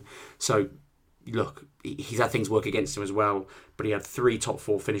backed him. So, look, he's had things work against him as well, but he had 3 top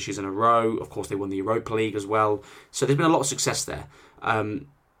 4 finishes in a row. Of course, they won the Europa League as well. So there's been a lot of success there.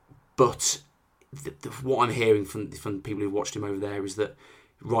 But what I'm hearing from people who've watched him over there is that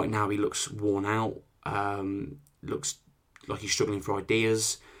right now he looks worn out, looks like he's struggling for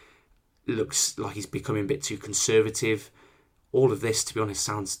ideas, looks like he's becoming a bit too conservative. All of this, to be honest,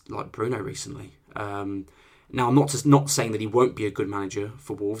 sounds like Bruno recently. Now, I'm not saying that he won't be a good manager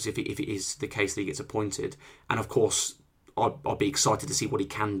for Wolves if it is the case that he gets appointed. And of course, I'll be excited to see what he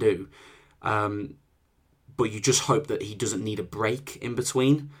can do. But you just hope that he doesn't need a break in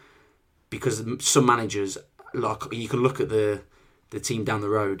between. Because some managers, like, you can look at the team down the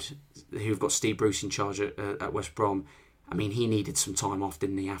road who've got Steve Bruce in charge at West Brom. I mean, he needed some time off,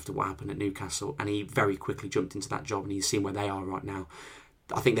 didn't he, after what happened at Newcastle? And he very quickly jumped into that job, and he's seen where they are right now.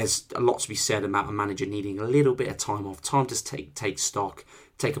 I think there's a lot to be said about a manager needing a little bit of time off, time to take stock,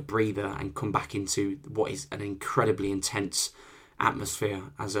 take a breather, and come back into what is an incredibly intense atmosphere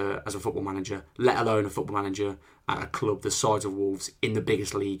as a football manager, let alone a football manager at a club the size of Wolves in the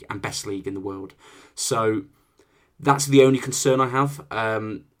biggest league and best league in the world. So that's the only concern I have,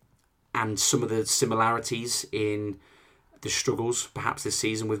 and some of the similarities in the struggles perhaps this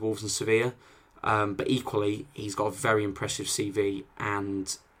season with Wolves and Sevilla. But equally, he's got a very impressive CV,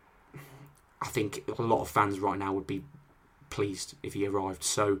 and I think a lot of fans right now would be pleased if he arrived.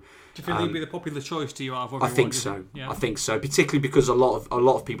 So Do you feel he'd be the popular choice to you out of everyone? I think so. Yeah. I think so, particularly because a lot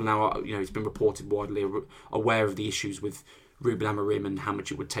of people now are, it's been reported widely, are aware of the issues with Ruben Amorim and how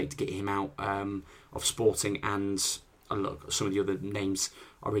much it would take to get him out of Sporting, and look, some of the other names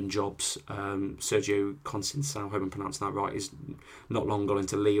are in jobs. Sergio Conceição, I hope I'm pronouncing that right, is not long gone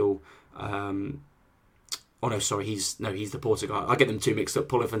into Lille. He's the Porto guy. I get them two mixed up.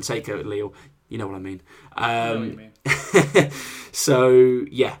 Paulo Fonseca at Lille. You know what I mean. I know what you mean. So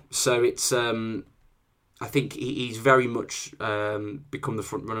it's. I think he's very much become the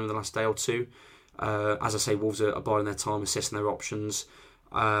front runner in the last day or two. As I say, Wolves are biding their time, assessing their options.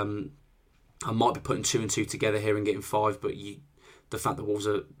 I might be putting 2 and 2 together here and getting 5, but the fact that Wolves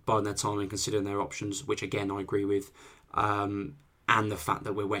are biding their time and considering their options, which again I agree with, and the fact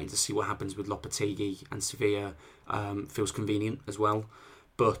that we're waiting to see what happens with Lopetegui and Sevilla feels convenient as well.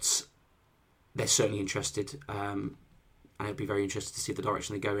 But they're certainly interested, and I'd be very interested to see the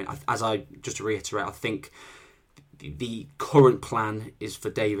direction they go in. Just to reiterate, I think the current plan is for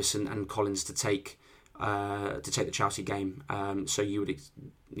Davis and Collins to take the Chelsea game. So you would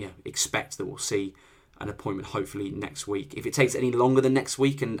expect that we'll see an appointment hopefully next week. If it takes any longer than next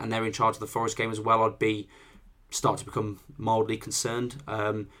week and they're in charge of the Forest game as well, I'd start to become mildly concerned.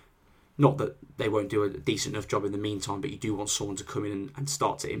 Not that they won't do a decent enough job in the meantime, but you do want someone to come in and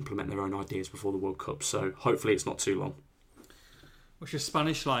start to implement their own ideas before the World Cup. So hopefully it's not too long. What's your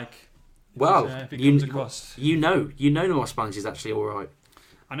Spanish like? Well, if it comes across. you know my Spanish is actually all right.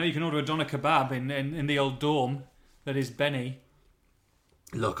 I know you can order a doner kebab in the old dorm that is Benny.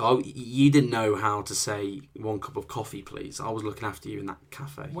 Look, you didn't know how to say 1 cup of coffee, please. I was looking after you in that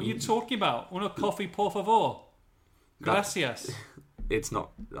cafe. What are you talking about? Una coffee, por favor. Gracias. That's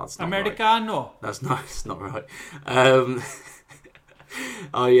not Americano. Right. It's not right. I'm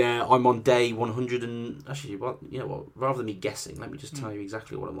on day 100 and... Actually, rather than me guessing, let me just tell you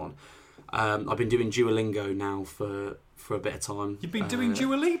exactly what I'm on. I've been doing Duolingo now for a bit of time. You've been doing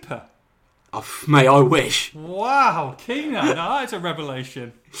Dua Lipa? Oh, mate, I wish. Wow, Keenan, that's a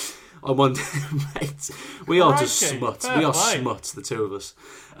revelation. I'm on... Mate, we are just smut. Fair We are play. smut, the two of us.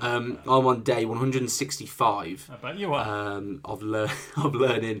 I'm on day 165. I bet you are. Of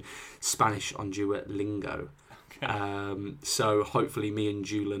learning Spanish on Duolingo. Okay. So hopefully me and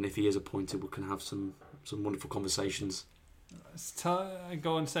Julian, if he is appointed, we can have some wonderful conversations. Let's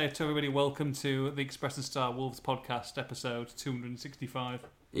go and say to everybody, welcome to the Express and Star Wolves podcast, episode 265.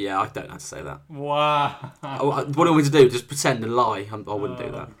 Yeah, I don't know how to say that. Wow. What do I want me to do? Just pretend and lie? I wouldn't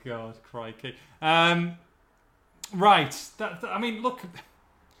do that. Oh, God, crikey. Right. I mean, look...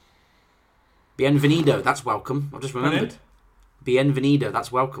 Bienvenido, that's welcome. I've just remembered. Bienvenido,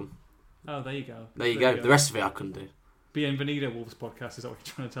 that's welcome. Oh, there you go. There you go. The rest of it I couldn't do. Bienvenido Wolves podcast, is that what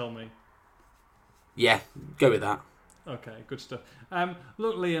you're trying to tell me? Yeah, go with that. Okay, good stuff.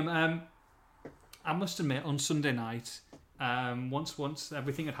 Look, Liam, I must admit, on Sunday night, once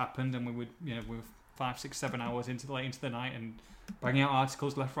everything had happened and we were 5, 6, 7 hours late into the night and banging out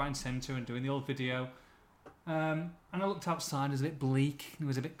articles left, right and centre and doing the old video, and I looked outside, it was a bit bleak, it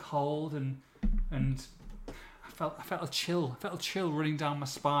was a bit cold, and I felt a chill running down my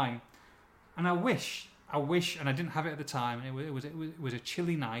spine, and I wish, and I didn't have it at the time. It was a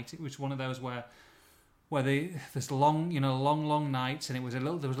chilly night. It was one of those where there's long nights, and there was a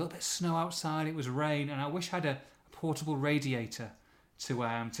little bit of snow outside. It was rain, and I wish I had a portable radiator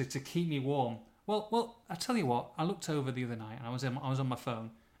to keep me warm. Well, I tell you what. I looked over the other night, and I was on my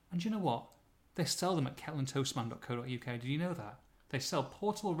phone, and you know what? They sell them at kettlandtoastman.co.uk. Did you know that? They sell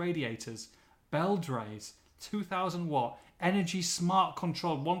portable radiators, Beldreys, 2,000 watt, energy smart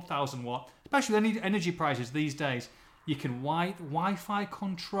controlled 1,000 watt. Especially with energy prices these days, you can Wi-Fi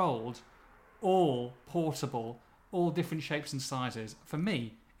controlled, all portable, all different shapes and sizes. For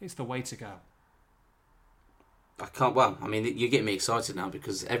me, it's the way to go. I can't. Well, I mean, you're getting me excited now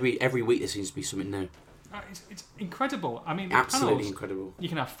because every week there seems to be something new. It's incredible. I mean, absolutely panels, incredible. You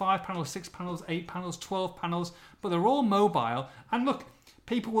can have 5 panels, 6 panels, 8 panels, 12 panels, but they're all mobile. And look,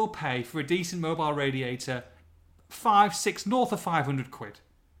 people will pay for a decent mobile radiator 5, 6, north of 500 quid.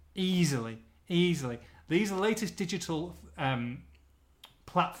 Easily. These are the latest digital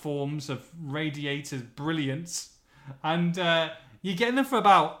platforms of radiators brilliance, and you're getting them for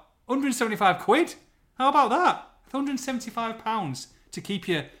about 175 quid. How about that? £175 to keep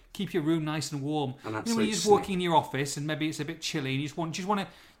your room nice and warm. And when you're just walking in your office and maybe it's a bit chilly, and you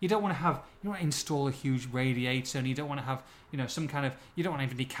don't want to install a huge radiator, and you don't want to have some kind of, you don't want to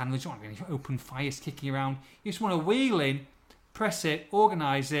have any candles, you don't want any open fires kicking around. You just want to wheel in, press it,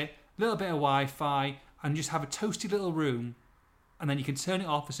 organise it, a little bit of Wi-Fi, and just have a toasty little room, and then you can turn it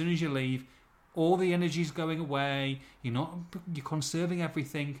off as soon as you leave. all the energy's going away. You're conserving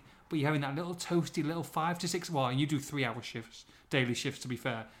everything, but you're having that little toasty little 5 to 6. Well, you do 3-hour shifts, daily shifts. To be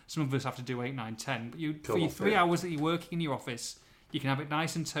fair, some of us have to do 8, 9, 10. But for your 3 hours that you're working in your office, you can have it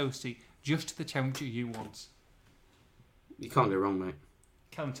nice and toasty, just to the temperature you want. You can't go wrong, mate.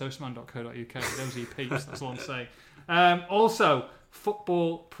 CallumToastman.co.uk. Those are your peeps. That's all I'm saying. Also,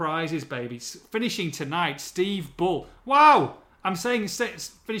 football prizes, baby. Finishing tonight, Steve Bull. Wow! I'm saying it's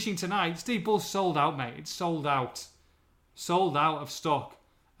finishing tonight. Steve Bull's sold out, mate. It's sold out. Sold out of stock.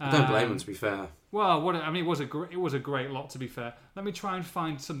 I don't blame him, to be fair. Well, it was a great lot, to be fair. Let me try and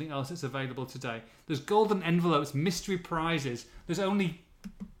find something else that's available today. There's golden envelopes, mystery prizes. There's only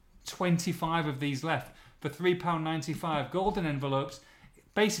 25 of these left for £3.95. Golden envelopes,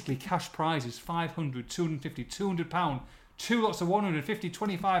 basically cash prizes, 500, 250, £200, 2 lots of 150,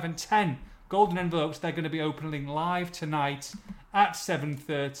 25 and 10 golden envelopes. They're going to be opening live tonight at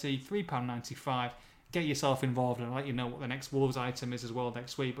 7:30, £3.95. Get yourself involved, and I'll let you know what the next Wolves item is as well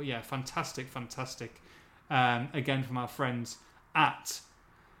next week. But yeah, fantastic. Again, from our friends at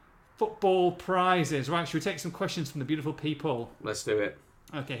Football Prizes. Right, should we take some questions from the beautiful people? Let's do it.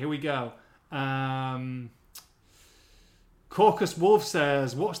 Okay, here we go. Caucus Wolf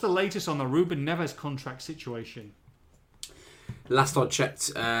says, what's the latest on the Ruben Neves contract situation? Last I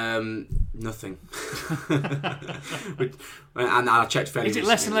checked, nothing. And I checked fairly. Is it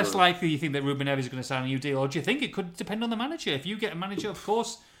less and less likely you think that Ruben Neves is going to sign a new deal, or do you think it could depend on the manager? If you get a manager, of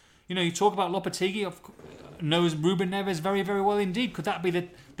course, you talk about Lopetegui, knows Ruben Neves very, very well indeed. Could that be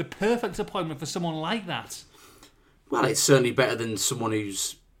the perfect appointment for someone like that? Well, it's certainly better than someone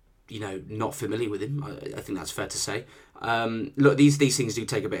who's not familiar with him. I think that's fair to say. Look, these things do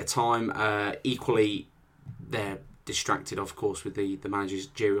take a bit of time. Equally, they're distracted, of course, with the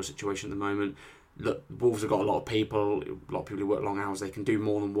managerial situation at the moment. Look, Wolves have got a lot of people who work long hours. They can do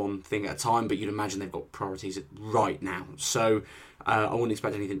more than one thing at a time, but you'd imagine they've got priorities right now. So I wouldn't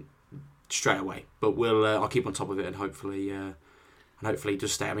expect anything straight away. But I'll keep on top of it, and hopefully he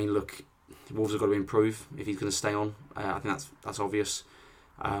does stay. I mean, look, Wolves have got to improve if he's going to stay on. I think that's obvious.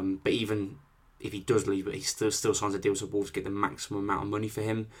 But even if he does leave, but he still signs a deal so Wolves get the maximum amount of money for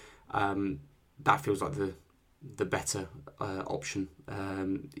him, that feels like the better option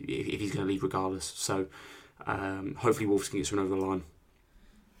if he's going to leave regardless. So hopefully Wolves can get something over the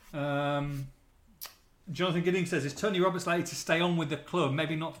line. Jonathan Gidding says, is Tony Roberts likely to stay on with the club?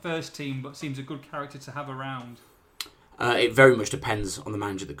 Maybe not first team, but seems a good character to have around. It very much depends on the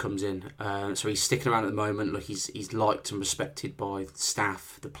manager that comes in. So he's sticking around at the moment. Look, he's liked and respected by the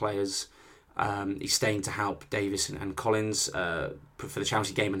staff, the players. He's staying to help Davis and Collins for the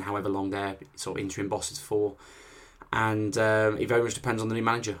Chelsea game and however long their sort of interim boss is for. And it very much depends on the new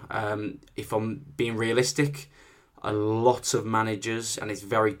manager. If I'm being realistic, a lot of managers, and it's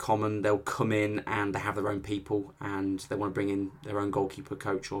very common, they'll come in and they have their own people and they want to bring in their own goalkeeper,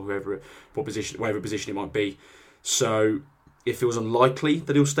 coach, or whatever position it might be. So it feels unlikely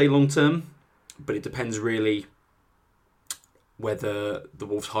that he'll stay long term, but it depends really whether the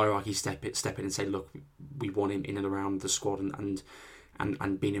Wolves hierarchy step in and say, look, we want him in and around the squad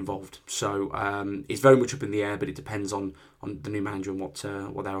and being involved. So it's very much up in the air, but it depends on the new manager and what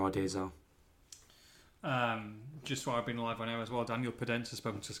their ideas are. Just while I've been live on air as well, Daniel Podence has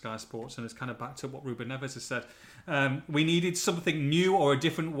spoken to Sky Sports and has kind of backed up what Ruben Neves has said. We needed something new or a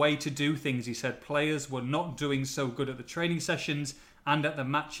different way to do things, he said. Players were not doing so good at the training sessions and at the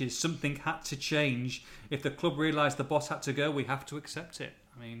matches. Something had to change. If the club realised the boss had to go, we have to accept it.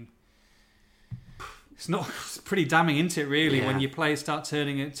 I mean, it's pretty damning, isn't it, really, when your players start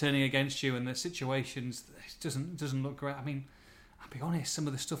turning against you and the situations, it doesn't look great. I mean, I'll be honest, some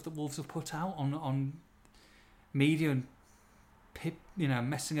of the stuff that Wolves have put out on media and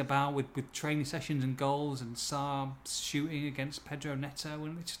messing about with training sessions and goals and Saar shooting against Pedro Neto,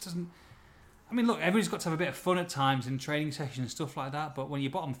 and it just doesn't. I mean, look, everybody's got to have a bit of fun at times in training sessions and stuff like that, but when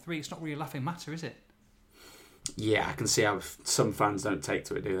you're bottom three, it's not really a laughing matter, is it? Yeah, I can see how some fans don't take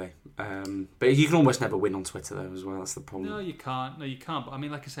to it, do they? But you can almost never win on Twitter, though, as well. That's the problem. No, you can't. But I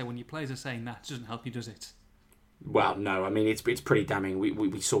mean, like I say, when your players are saying that, it doesn't help you, does it? Well, no. I mean, it's pretty damning.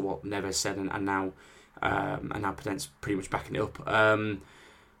 We saw what Neves said, and now Podence pretty much backing it up.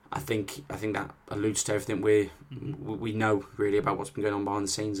 I think that alludes to everything we know really about what's been going on behind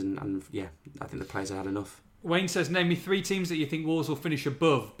the scenes, and yeah, I think the players have had enough. Wayne says, name me 3 teams that you think Wolves will finish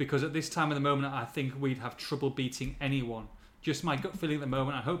above, because at this time of the moment I think we'd have trouble beating anyone. Just my gut feeling at the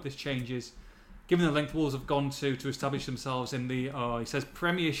moment. I hope this changes. Given the length Wolves have gone to establish themselves in the, he says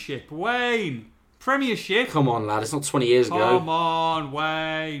Premiership. Wayne! Premiership? Come on, lad, it's not 20 years ago. Come on,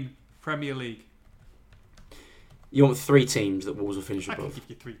 Wayne. Premier League. You want 3 teams that Wolves will finish I can above? give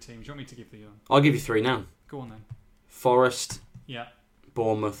you 3 teams. You want me to give the... I'll give you 3 now. Go on then. Forest, Yeah.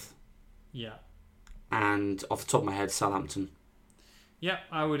 Bournemouth, Yeah. and off the top of my head, Southampton. Yeah,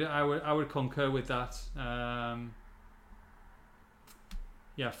 I would concur with that. I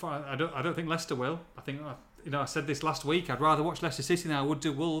don't think Leicester will. I think I said this last week. I'd rather watch Leicester City than I would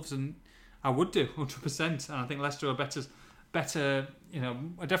do Wolves, and I would do 100%. And I think Leicester are better. Are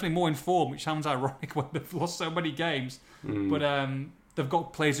definitely more informed, which sounds ironic when they've lost so many games. But they've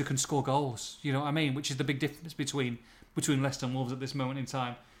got players who can score goals. You know what I mean? Which is the big difference between Leicester and Wolves at this moment in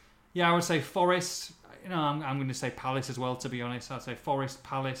time. Yeah, I would say Forest. I'm going to say Palace as well, to be honest. I'd say Forest,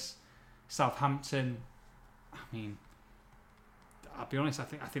 Palace, Southampton. I mean, I'll be honest, I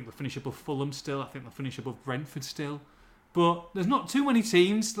think they'll finish above Fulham still. I think they'll finish above Brentford still. But there's not too many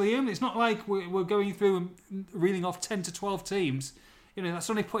teams, Liam. It's not like we're going through and reeling off 10 to 12 teams. That's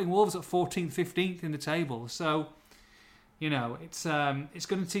only putting Wolves at 14th, 15th in the table. So, it's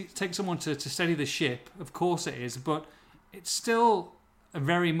going to take someone to steady the ship. Of course it is. But it's still a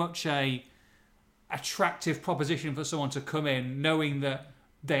very much a attractive proposition for someone to come in knowing that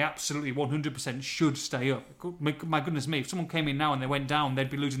they absolutely 100% should stay up. My goodness me, if someone came in now and they went down, they'd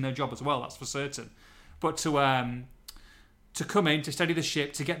be losing their job as well, that's for certain. But to come in, to steady the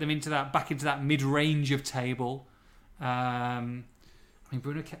ship, to get them back into that mid-range of table. Bruno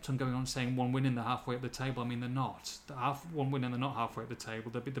kept on going on saying 1 win and they're halfway up the table. I mean, they're not. 1 win and they're not halfway up the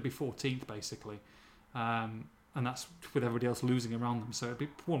table. They'll be 14th, basically. And that's with everybody else losing around them. So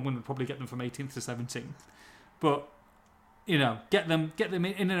 1 win would probably get them from 18th to 17th. But, get them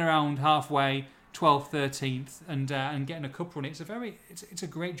in and around halfway, 12th, 13th, and getting a cup run. It's a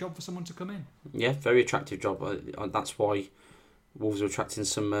great job for someone to come in. Yeah, very attractive job. That's why Wolves are attracting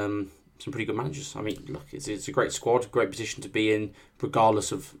some pretty good managers. I mean, look, it's a great squad, great position to be in,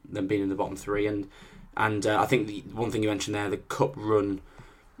 regardless of them being in the bottom 3. And I think the one thing you mentioned there, the cup run,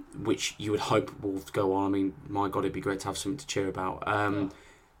 which you would hope Wolves go on. I mean, my God, it'd be great to have something to cheer about.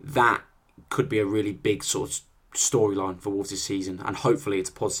 That could be a really big sort of storyline for Wolves this season, and hopefully it's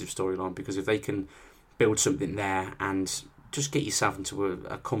a positive storyline, because if they can build something there and just get yourself into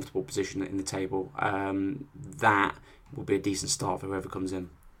a comfortable position in the table, that will be a decent start for whoever comes in.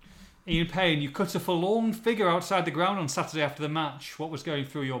 Ian Payne, you cut a forlorn figure outside the ground on Saturday after the match. What was going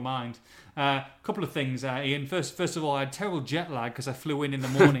through your mind? A couple of things, Ian. First of all, I had terrible jet lag because I flew in the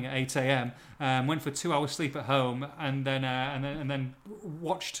morning at 8 a.m. Went for 2 hours sleep at home, and then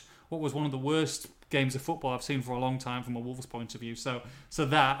watched what was one of the worst games of football I've seen for a long time from a Wolves point of view. So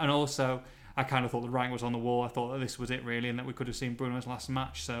that, and also I kind of thought the writing was on the wall. I thought that this was it really, and that we could have seen Bruno's last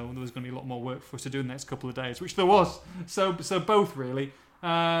match. So there was going to be a lot more work for us to do in the next couple of days, which there was. So both really.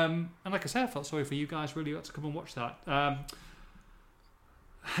 And like I said, I felt sorry for you guys. Really, had to come and watch that.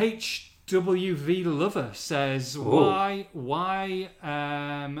 HWV Lover says, why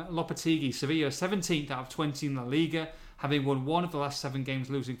Lopetegui, Sevilla 17th out of 20 in La Liga, having won 1 of the last 7 games,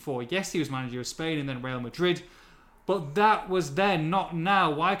 losing 4. Yes, he was manager of Spain and then Real Madrid, but that was then, not now.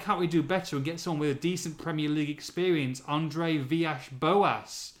 Why can't we do better and get someone with a decent Premier League experience? Andre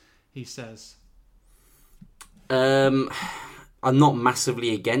Villas-Boas, he says. I'm not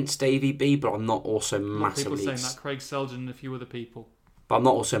massively against AVB, but I'm not also massively... People saying that, Craig Selden and a few other people. But I'm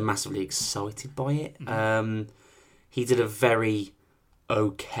not also massively excited by it. Mm-hmm. He did a very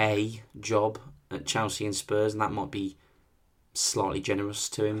okay job at Chelsea and Spurs, and that might be slightly generous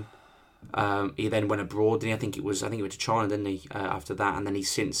to him. He then went abroad, and I think he went to China, didn't he? After that, and then he's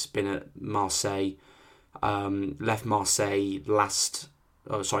since been at Marseille. Left Marseille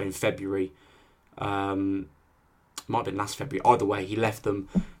in February. Might have been last February. Either way, he left them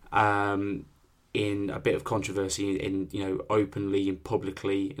in a bit of controversy, in openly and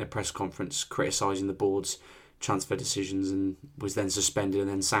publicly in a press conference, criticising the board's transfer decisions, and was then suspended and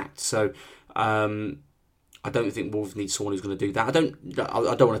then sacked. So I don't think Wolves need someone who's going to do that. I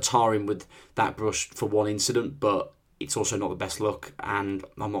don't want to tar him with that brush for one incident, but it's also not the best look, and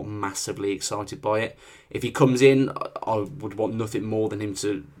I'm not massively excited by it. If he comes in, I would want nothing more than him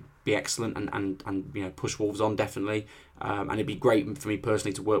to be excellent and push Wolves on, definitely. And it'd be great for me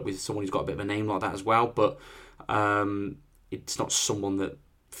personally to work with someone who's got a bit of a name like that as well. But it's not someone that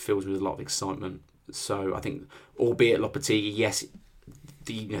fills me with a lot of excitement. So I think, albeit Lopetegui, yes,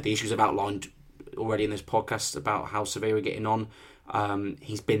 the issues I've outlined already in this podcast about how Sevilla are getting on,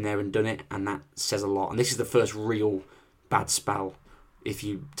 he's been there and done it, and that says a lot. And this is the first real bad spell, if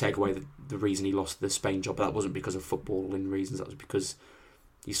you take away the reason he lost the Spain job. But that wasn't because of footballing reasons, that was because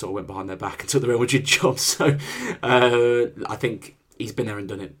he sort of went behind their back and took the Real Madrid job. So I think he's been there and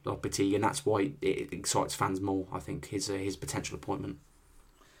done it, Lopetegui, and that's why it excites fans more, I think, his potential appointment.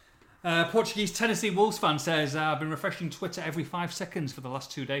 Portuguese Tennessee Wolves fan says, I've been refreshing Twitter every 5 seconds for the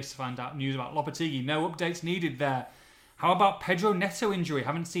last 2 days to find out news about Lopetegui. No updates needed there. How about Pedro Neto injury?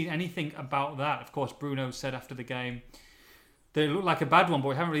 Haven't seen anything about that. Of course, Bruno said after the game that it looked like a bad one, but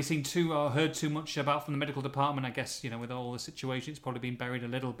we haven't really seen heard too much about from the medical department. I guess, with all the situation, it's probably been buried a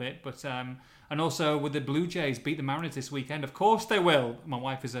little bit. But and also with the Blue Jays beat the Mariners this weekend. Of course they will. My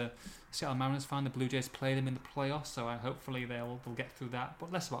wife is a Seattle Mariners fan. The Blue Jays play them in the playoffs, so hopefully they'll get through that.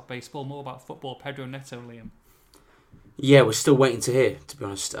 But less about baseball, more about football. Pedro Neto, Liam. Yeah, we're still waiting to hear, to be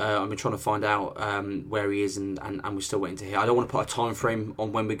honest. I've been trying to find out where he is, and we're still waiting to hear. I don't want to put a time frame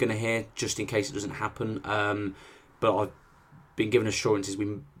on when we're going to hear, just in case it doesn't happen. But I've been given assurances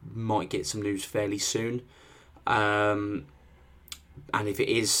we might get some news fairly soon. And if it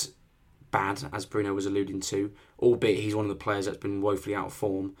is bad, as Bruno was alluding to, albeit he's one of the players that's been woefully out of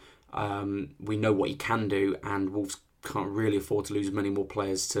form, we know what he can do, and Wolves can't really afford to lose many more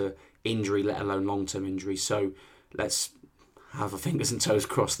players to injury, let alone long-term injury. So let's have our fingers and toes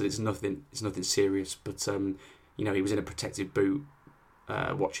crossed that it's nothing serious. But he was in a protective boot,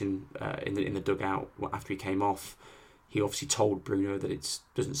 watching in the dugout after he came off. He obviously told Bruno that it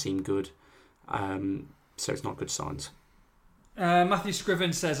doesn't seem good, so it's not good signs. Matthew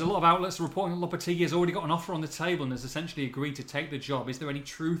Scriven says, a lot of outlets are reporting that Lopetegui has already got an offer on the table and has essentially agreed to take the job. Is there any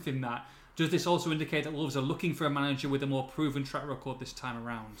truth in that? Does this also indicate that Wolves are looking for a manager with a more proven track record this time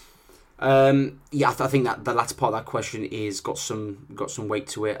around? I think that the latter part of that question is got some weight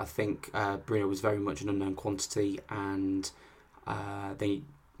to it. I think Bruno was very much an unknown quantity, and I think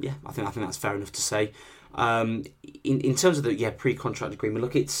that's fair enough to say. In terms of the pre-contract agreement,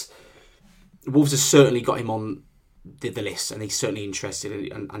 look, Wolves has certainly got him on the list, and he's certainly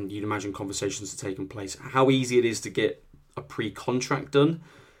interested, and you'd imagine conversations are taking place. How easy it is to get a pre-contract done,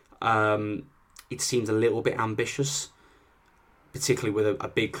 it seems a little bit ambitious, particularly with a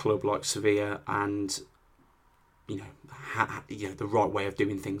big club like Sevilla, and the right way of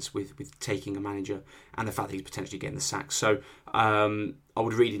doing things with taking a manager, and the fact that he's potentially getting the sack. So I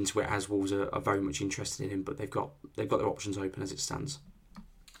would read into it as Wolves are very much interested in him, but they've got their options open as it stands.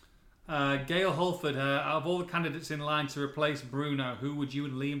 Gail Holford, out of all the candidates in line to replace Bruno, who would you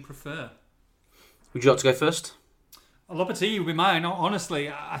and Liam prefer? Would you like to go first? Lopetegui would be mine. Honestly,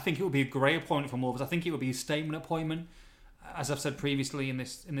 I think it would be a great appointment for Wolves. I think it would be a statement appointment. As I've said previously in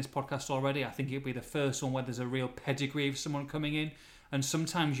this podcast already, I think it would be the first one where there's a real pedigree of someone coming in. And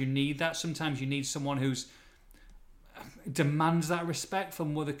sometimes you need that. Sometimes you need someone who's demands that respect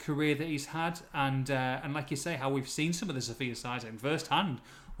from the career that he's had. And like you say, how we've seen some of the Sevilla sides in first hand.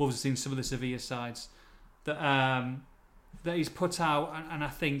 Wolves have seen some of the Sevilla sides that he's put out, and I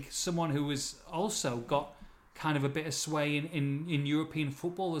think someone who has also got kind of a bit of sway in European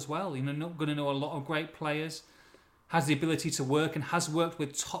football as well. Not going to know a lot of great players, has the ability to work and has worked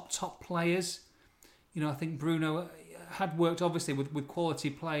with top players. I think Bruno had worked obviously with quality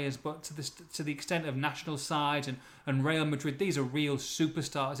players, but to the extent of national sides and Real Madrid, these are real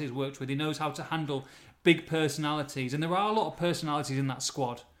superstars he's worked with. He knows how to handle big personalities, and there are a lot of personalities in that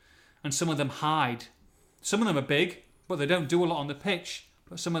squad, and some of them hide. Some of them are big, but they don't do a lot on the pitch,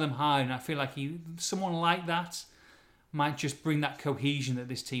 but some of them hide, and I feel like someone like that might just bring that cohesion that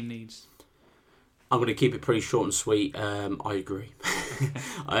this team needs. I'm going to keep it pretty short and sweet. I agree.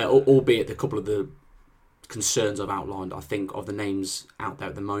 Albeit a couple of the concerns I've outlined, I think of the names out there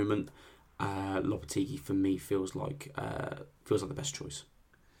at the moment, Lopetegui for me feels like the best choice.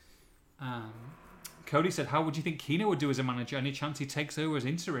 Cody said, how would you think Keano would do as a manager? Any chance he takes over as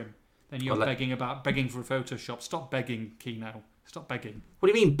interim? Then you're begging for a Photoshop. Stop begging, Keano. Stop begging.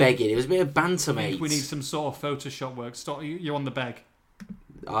 What do you mean begging? It was a bit of banter, mate. We need some sort of Photoshop work. Stop. You're on the beg.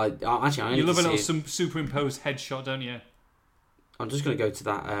 I you love a little superimposed headshot, don't you? I'm just going to go to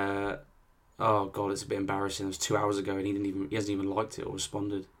that. Oh God, it's a bit embarrassing. It was 2 hours ago, and he hasn't even liked it or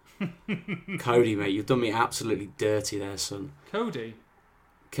responded. Cody, mate, you've done me absolutely dirty there, son. Cody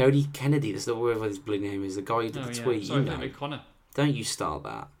Kennedy. That's whatever his bloody name is. The guy who did the tweet. Sorry, Connor. Don't you start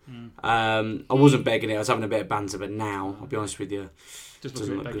that. I wasn't begging it. I was having a bit of banter, but now I'll be honest with you,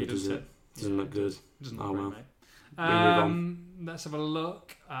 doesn't look good, does it? Doesn't look good. Doesn't look great, mate. We move on. Let's have a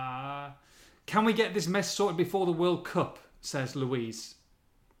look. Can we get this mess sorted before the World Cup? Says Louise.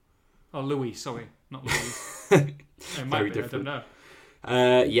 Oh, Louis. Sorry, not Louise. It might be. Different. I don't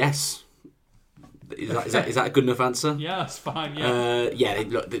know. Yes. Is that a good enough answer? Yeah, that's fine. Yeah.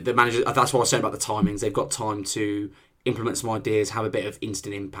 Look, the manager. That's what I was saying about the timings. They've got time to implement some ideas, have a bit of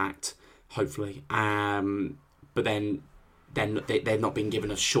instant impact, hopefully. But then they've not been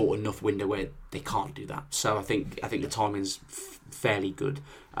given a short enough window where they can't do that. So I think the timing's fairly good.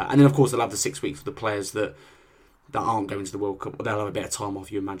 And then of course they'll have the 6 weeks for the players that that aren't going to the World Cup. They'll have a bit of time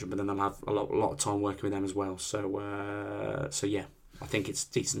off, you imagine, but then they'll have a lot of time working with them as well. So yeah, I think it's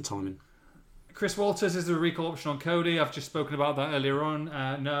decent timing. Chris Walters, is there a recall option on Cody? I've just spoken about that earlier on.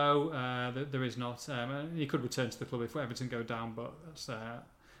 No, there is not. He could return to the club if Everton go down, but that's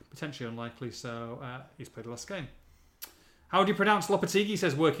potentially unlikely. So he's played the last game. How do you pronounce Lopetegui?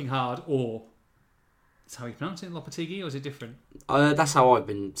 Says working hard, or is how you pronounce it, Lopetegui, or is it different? That's how I've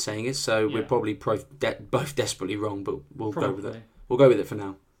been saying it. So Yeah. we're probably both desperately wrong, but we'll go with Probably. it. We'll go with it for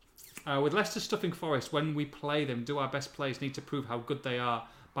now. With Leicester stuffing Forest, when we play them, do our best players need to prove how good they are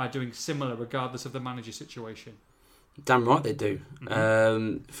by doing similar, regardless of the manager situation? Damn right they do.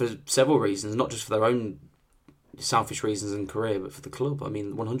 Mm-hmm. For several reasons, not just for their own selfish reasons and career, but for the club. I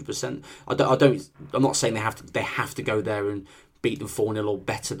mean, 100%. I'm not saying they have to go there and beat them 4-0 or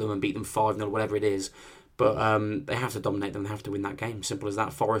better them and beat them 5-0, whatever it is. But they have to dominate them. They have to win that game. Simple as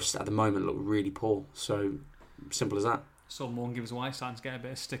that. Forest at the moment look really poor. So simple as that. Saw Morgan gives White starting to get a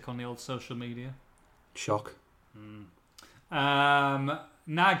bit of stick on the old social media. Shock.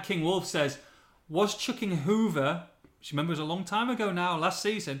 Nag King Wolf says, was chucking Hoover, which remember was a long time ago now, last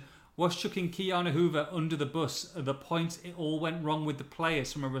season, was chucking Keanu Hoover under the bus at the point it all went wrong with the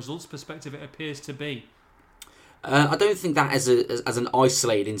players? From a results perspective, it appears to be. I don't think that as an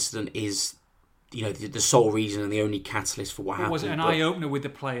isolated incident is, the sole reason and the only catalyst for what happened. Was it an eye-opener with the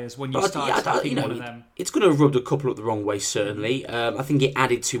players when you started attacking one of them? It's going to have rubbed a couple up the wrong way, certainly. I think it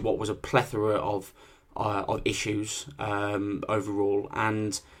added to what was a plethora of issues overall,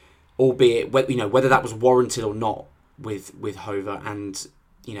 and albeit whether that was warranted or not with Hoover, and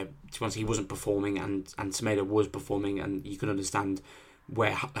to be honest, he wasn't performing, and Semedo was performing, and you can understand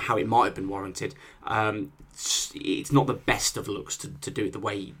how it might have been warranted. It's not the best of looks to do it the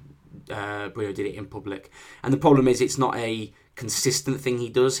way Bruno did it in public, and the problem is it's not a consistent thing he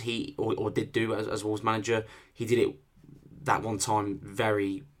does. He or did do as Wolves manager. He did it that one time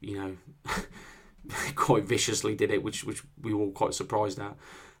very quite viciously did it, which we were all quite surprised at.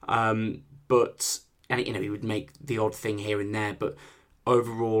 But he would make the odd thing here and there, but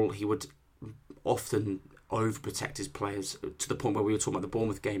overall he would often overprotect his players to the point where we were talking about the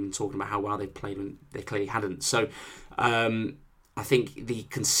Bournemouth game and talking about how well they played when they clearly hadn't. So I think the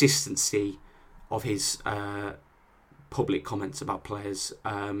consistency of his public comments about players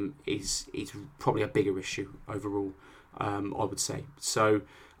is probably a bigger issue overall, I would say. So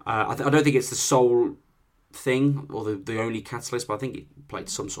I don't think it's the sole thing or the only catalyst, but I think it played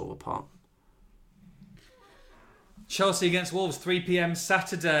some sort of a part. Chelsea against Wolves, 3 p.m.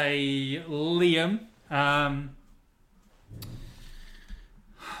 Saturday. Liam.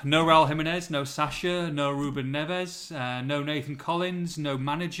 No Raul Jimenez, no Sasha, no Ruben Neves, no Nathan Collins, no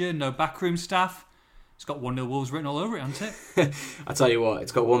manager, no backroom staff. It's got 1-0 Wolves written all over it, hasn't it? I tell you what,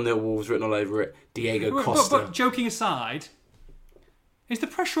 it's got 1-0 Wolves written all over it. Diego Costa. But joking aside, is the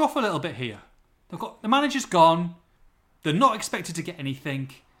pressure off a little bit here? The manager's gone. They're not expected to get anything.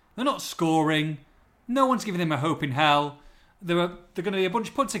 They're not scoring. No one's giving them a hope in hell. They're going to be a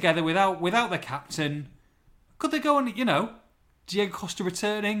bunch put together without their captain. Could they go on, Diego Costa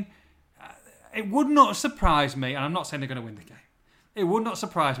returning? It would not surprise me, and I'm not saying they're going to win the game. It would not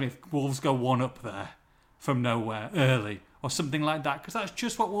surprise me if Wolves go 1-up there from nowhere early or something like that, because that's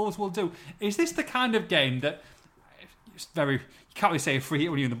just what Wolves will do. Is this the kind of game that you can't really say a free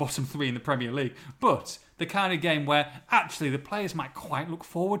hit when you're in the bottom three in the Premier League, but the kind of game where actually the players might quite look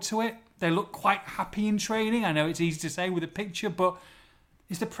forward to it? They look quite happy in training. I know it's easy to say with a picture, but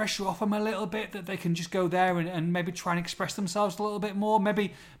is the pressure off them a little bit that they can just go there and maybe try and express themselves a little bit more?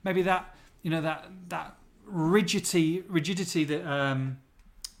 Maybe that that rigidity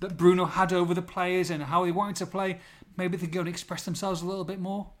that Bruno had over the players and how he wanted to play. Maybe they can go and express themselves a little bit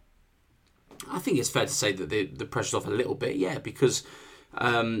more. I think it's fair to say that the pressure's off a little bit, yeah, because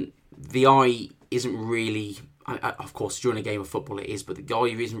the eye isn't really. Of course, during a game of football it is, but the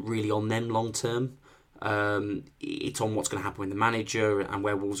eye isn't really on them long term. It's on what's going to happen with the manager and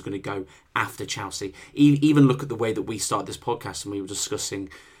where Wolves are going to go after Chelsea. Even look at the way that we started this podcast and we were discussing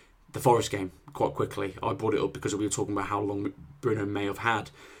the Forest game quite quickly. I brought it up because we were talking about how long Bruno may have had.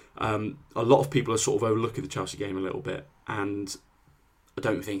 A lot of people are sort of overlooking the Chelsea game a little bit, and I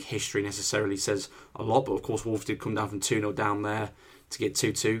don't think history necessarily says a lot, but of course Wolves did come down from 2-0 down there to get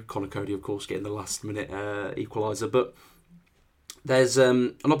 2-2. Conor Cody, of course, getting the last minute equaliser. But there's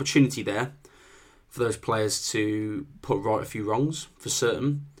an opportunity there for those players to put right a few wrongs, for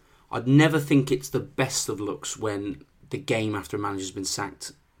certain. I'd never think it's the best of looks when the game after a manager's been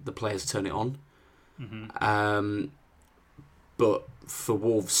sacked, the players turn it on. Mm-hmm. But for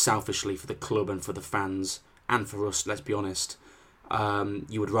Wolves, selfishly, for the club and for the fans, and for us, let's be honest,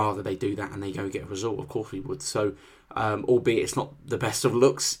 You would rather they do that and they go get a result. Of course we would. So, albeit it's not the best of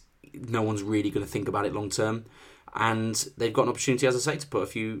looks, no one's really going to think about it long term. And they've got an opportunity, as I say, to put a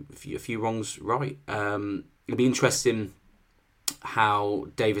few wrongs right. It'll be interesting how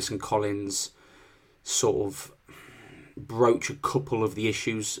Davis and Collins sort of broach a couple of the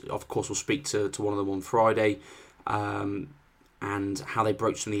issues. Of course, we'll speak to one of them on Friday, and how they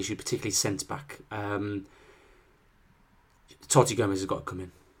broach some of the issues, particularly centre-back. Totti Gomez has got to come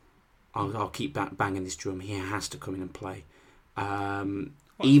in. I'll keep banging this drum. He has to come in and play.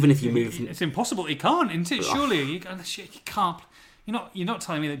 Even if you move... It's impossible. He can't, isn't it? Surely. You can't... You're not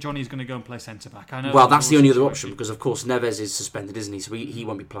telling me that Johnny's going to go and play centre-back. I know. Well, that's the only other option, because, of course, Neves is suspended, isn't he? So he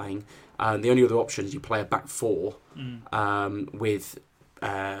won't be playing. The only other option is you play a back four with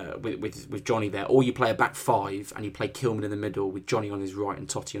Johnny there, or you play a back five and you play Kilman in the middle with Johnny on his right and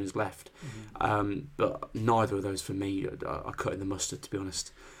Totti on his left. But neither of those, for me, are cutting the mustard, to be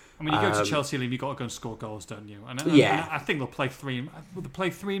honest. I mean, you go to Chelsea, you've got to go and score goals, don't you? And I think they'll play three. Will they play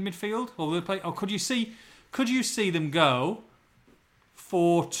three in midfield, or will they play? Or could you see them go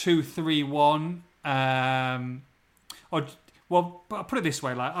 4-2-3-1? Or well, I'll put it this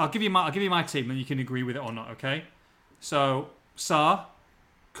way: like I'll give you my team, and you can agree with it or not. Okay? So Sarr,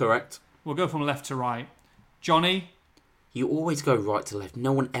 correct. We'll go from left to right. Johnny. You always go right to left.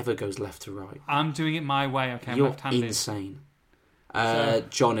 No one ever goes left to right. I'm doing it my way. Okay, you're I'm left-handed. Insane.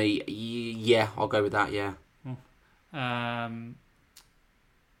 Johnny, yeah, I'll go with that. Yeah.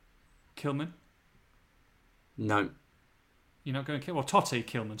 Kilman. No. You're not going to Totti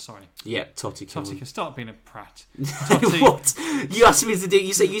Kilman. Sorry. Yeah, Totti Kilman. Totti can start being a prat. What? You asked me to do.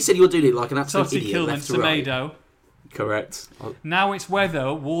 You said you're doing it like an absolute Totti, idiot. Kilman, Left to Semedo. Right. Correct. Now it's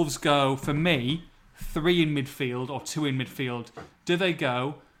whether Wolves go, for me, 3 in midfield or 2 in midfield. Do they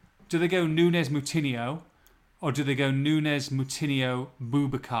go Nunes Moutinho, or do they go Nunes Moutinho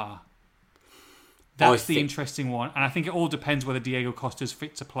Boubacar? That's the interesting one, and I think it all depends whether Diego Costa's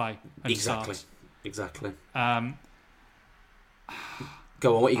fit to play and start. Exactly.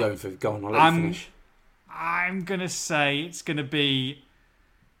 Go on. What are you going for? Go on. I'll let you finish. I'm gonna say it's gonna be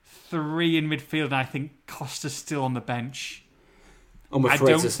 3 in midfield, and I think Costa's still on the bench. I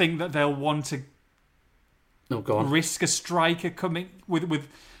don't think that they'll want to risk a striker coming with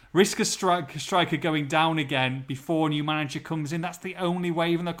striker going down again before a new manager comes in. That's the only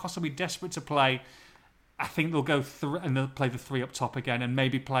way. Even though Costa will be desperate to play, I think they'll go and they'll play the 3 up top again, and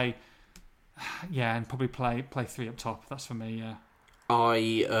maybe play 3 up top. That's for me. Yeah.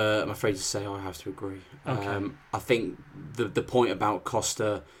 I'm afraid to say I have to agree. Okay. I think the point about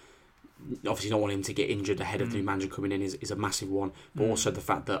Costa, obviously not wanting him to get injured ahead of the new manager coming in is a massive one, but also the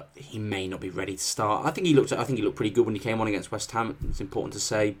fact that he may not be ready to start. I think he looked pretty good when he came on against West Ham. It's important to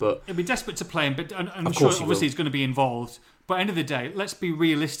say, but he'll be desperate to play him. But I'm sure obviously he's going to be involved. But at the end of the day, let's be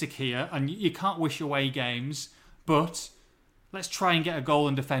realistic here, and you can't wish away games. But let's try and get a goal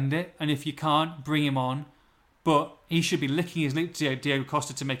and defend it. And if you can't, bring him on. But he should be licking his lips to Diego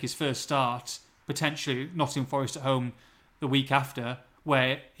Costa to make his first start, potentially Nottingham Forest at home the week after,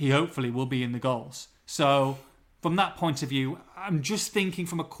 where he hopefully will be in the goals. So, from that point of view, I'm just thinking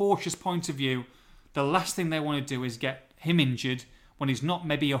from a cautious point of view, the last thing they want to do is get him injured when he's not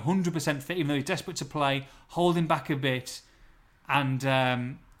maybe 100% fit, even though he's desperate to play, hold him back a bit, and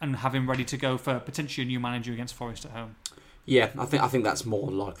have him ready to go for potentially a new manager against Forest at home. Yeah, I think that's more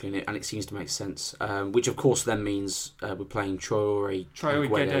likely, and it seems to make sense. Which, of course, then means we're playing Traoré,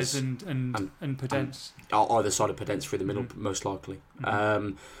 Guedes and Podence. Either side of Podence through the middle, most likely.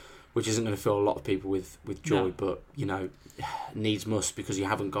 Which isn't going to fill a lot of people with joy, but, needs must, because you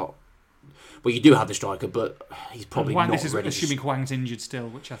haven't got... Well, you do have the striker, but he's probably not ready. This is assuming Hwang's injured still,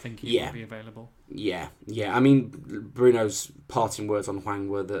 which I think he will be available. Yeah. I mean, Bruno's parting words on Hwang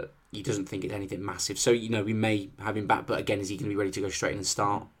were that he doesn't think it's anything massive. So, we may have him back, but again, is he going to be ready to go straight in and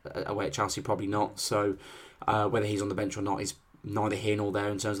start away at Chelsea? Probably not. So, whether he's on the bench or not is neither here nor there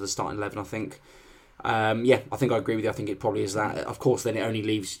in terms of the starting 11, I think. I think I agree with you. I think it probably is that. Of course, then it only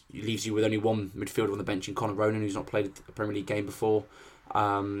leaves you with only one midfielder on the bench in Conor Ronan, who's not played a Premier League game before.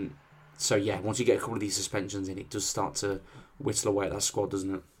 So, once you get a couple of these suspensions in, it does start to whittle away at that squad,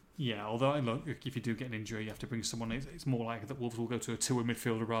 doesn't it? Yeah, although look, if you do get an injury, you have to bring someone. It's more likely that Wolves will go to a 2 in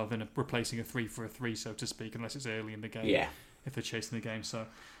midfielder rather than replacing a 3 for a 3, so to speak, unless it's early in the game. Yeah. If they're chasing the game, so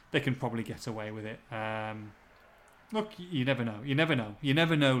they can probably get away with it. Look, you never know. You never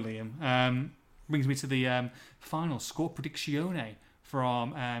know, Liam. Brings me to the final score predizione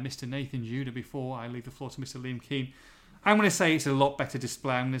from Mr. Nathan Judah before I leave the floor to Mr. Liam Keane. I'm going to say it's a lot better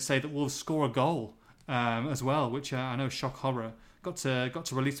display. I'm going to say that Wolves score a goal as well, which I know shock horror. Got to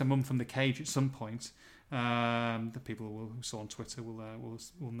release my mum from the cage at some point. The people who saw on Twitter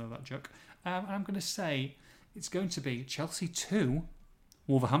will know that joke. And I'm going to say it's going to be Chelsea 2,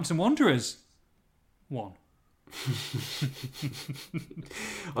 Wolverhampton Wanderers 1.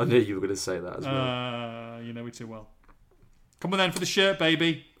 I knew you were going to say that as well. You know me too well. Come on then for the shirt,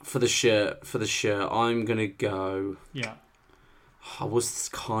 baby. For the shirt, I'm going to go... Yeah. I was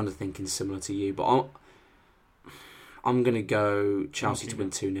kind of thinking similar to you, but I'm going to go Chelsea to win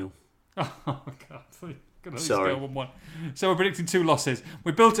 2-0. Oh, God. Sorry. Go 1-1. So we're predicting 2 losses.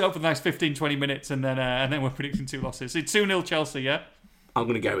 We built it up for the next 15-20 minutes, and then we're predicting 2 losses. So 2-0 Chelsea, yeah? I'm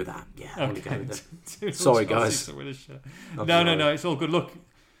going to go with that. Yeah, I'm going to go with that. Sorry, guys. No, it's all good. Look,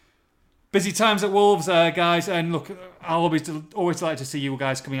 busy times at Wolves, guys, and look, I'll always like to see you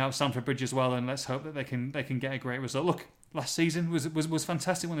guys coming out of Stamford Bridge as well, and let's hope that they can get a great result. Look, last season was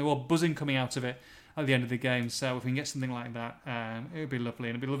fantastic when they were all buzzing coming out of it at the end of the game. So if we can get something like that, it would be lovely,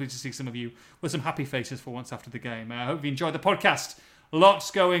 and it'd be lovely to see some of you with some happy faces for once after the game. I hope you enjoyed the podcast.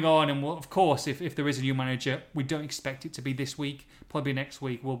 Lots going on, and we'll, of course, if there is a new manager, we don't expect it to be this week, probably next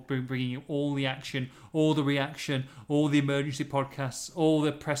week. We'll be bringing you all the action, all the reaction, all the emergency podcasts, all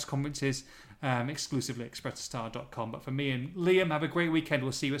the press conferences, exclusively at expressthestar.com. But for me and Liam, have a great weekend.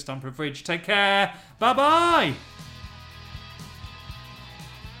 We'll see you at Stamford Bridge. Take care. Bye-bye.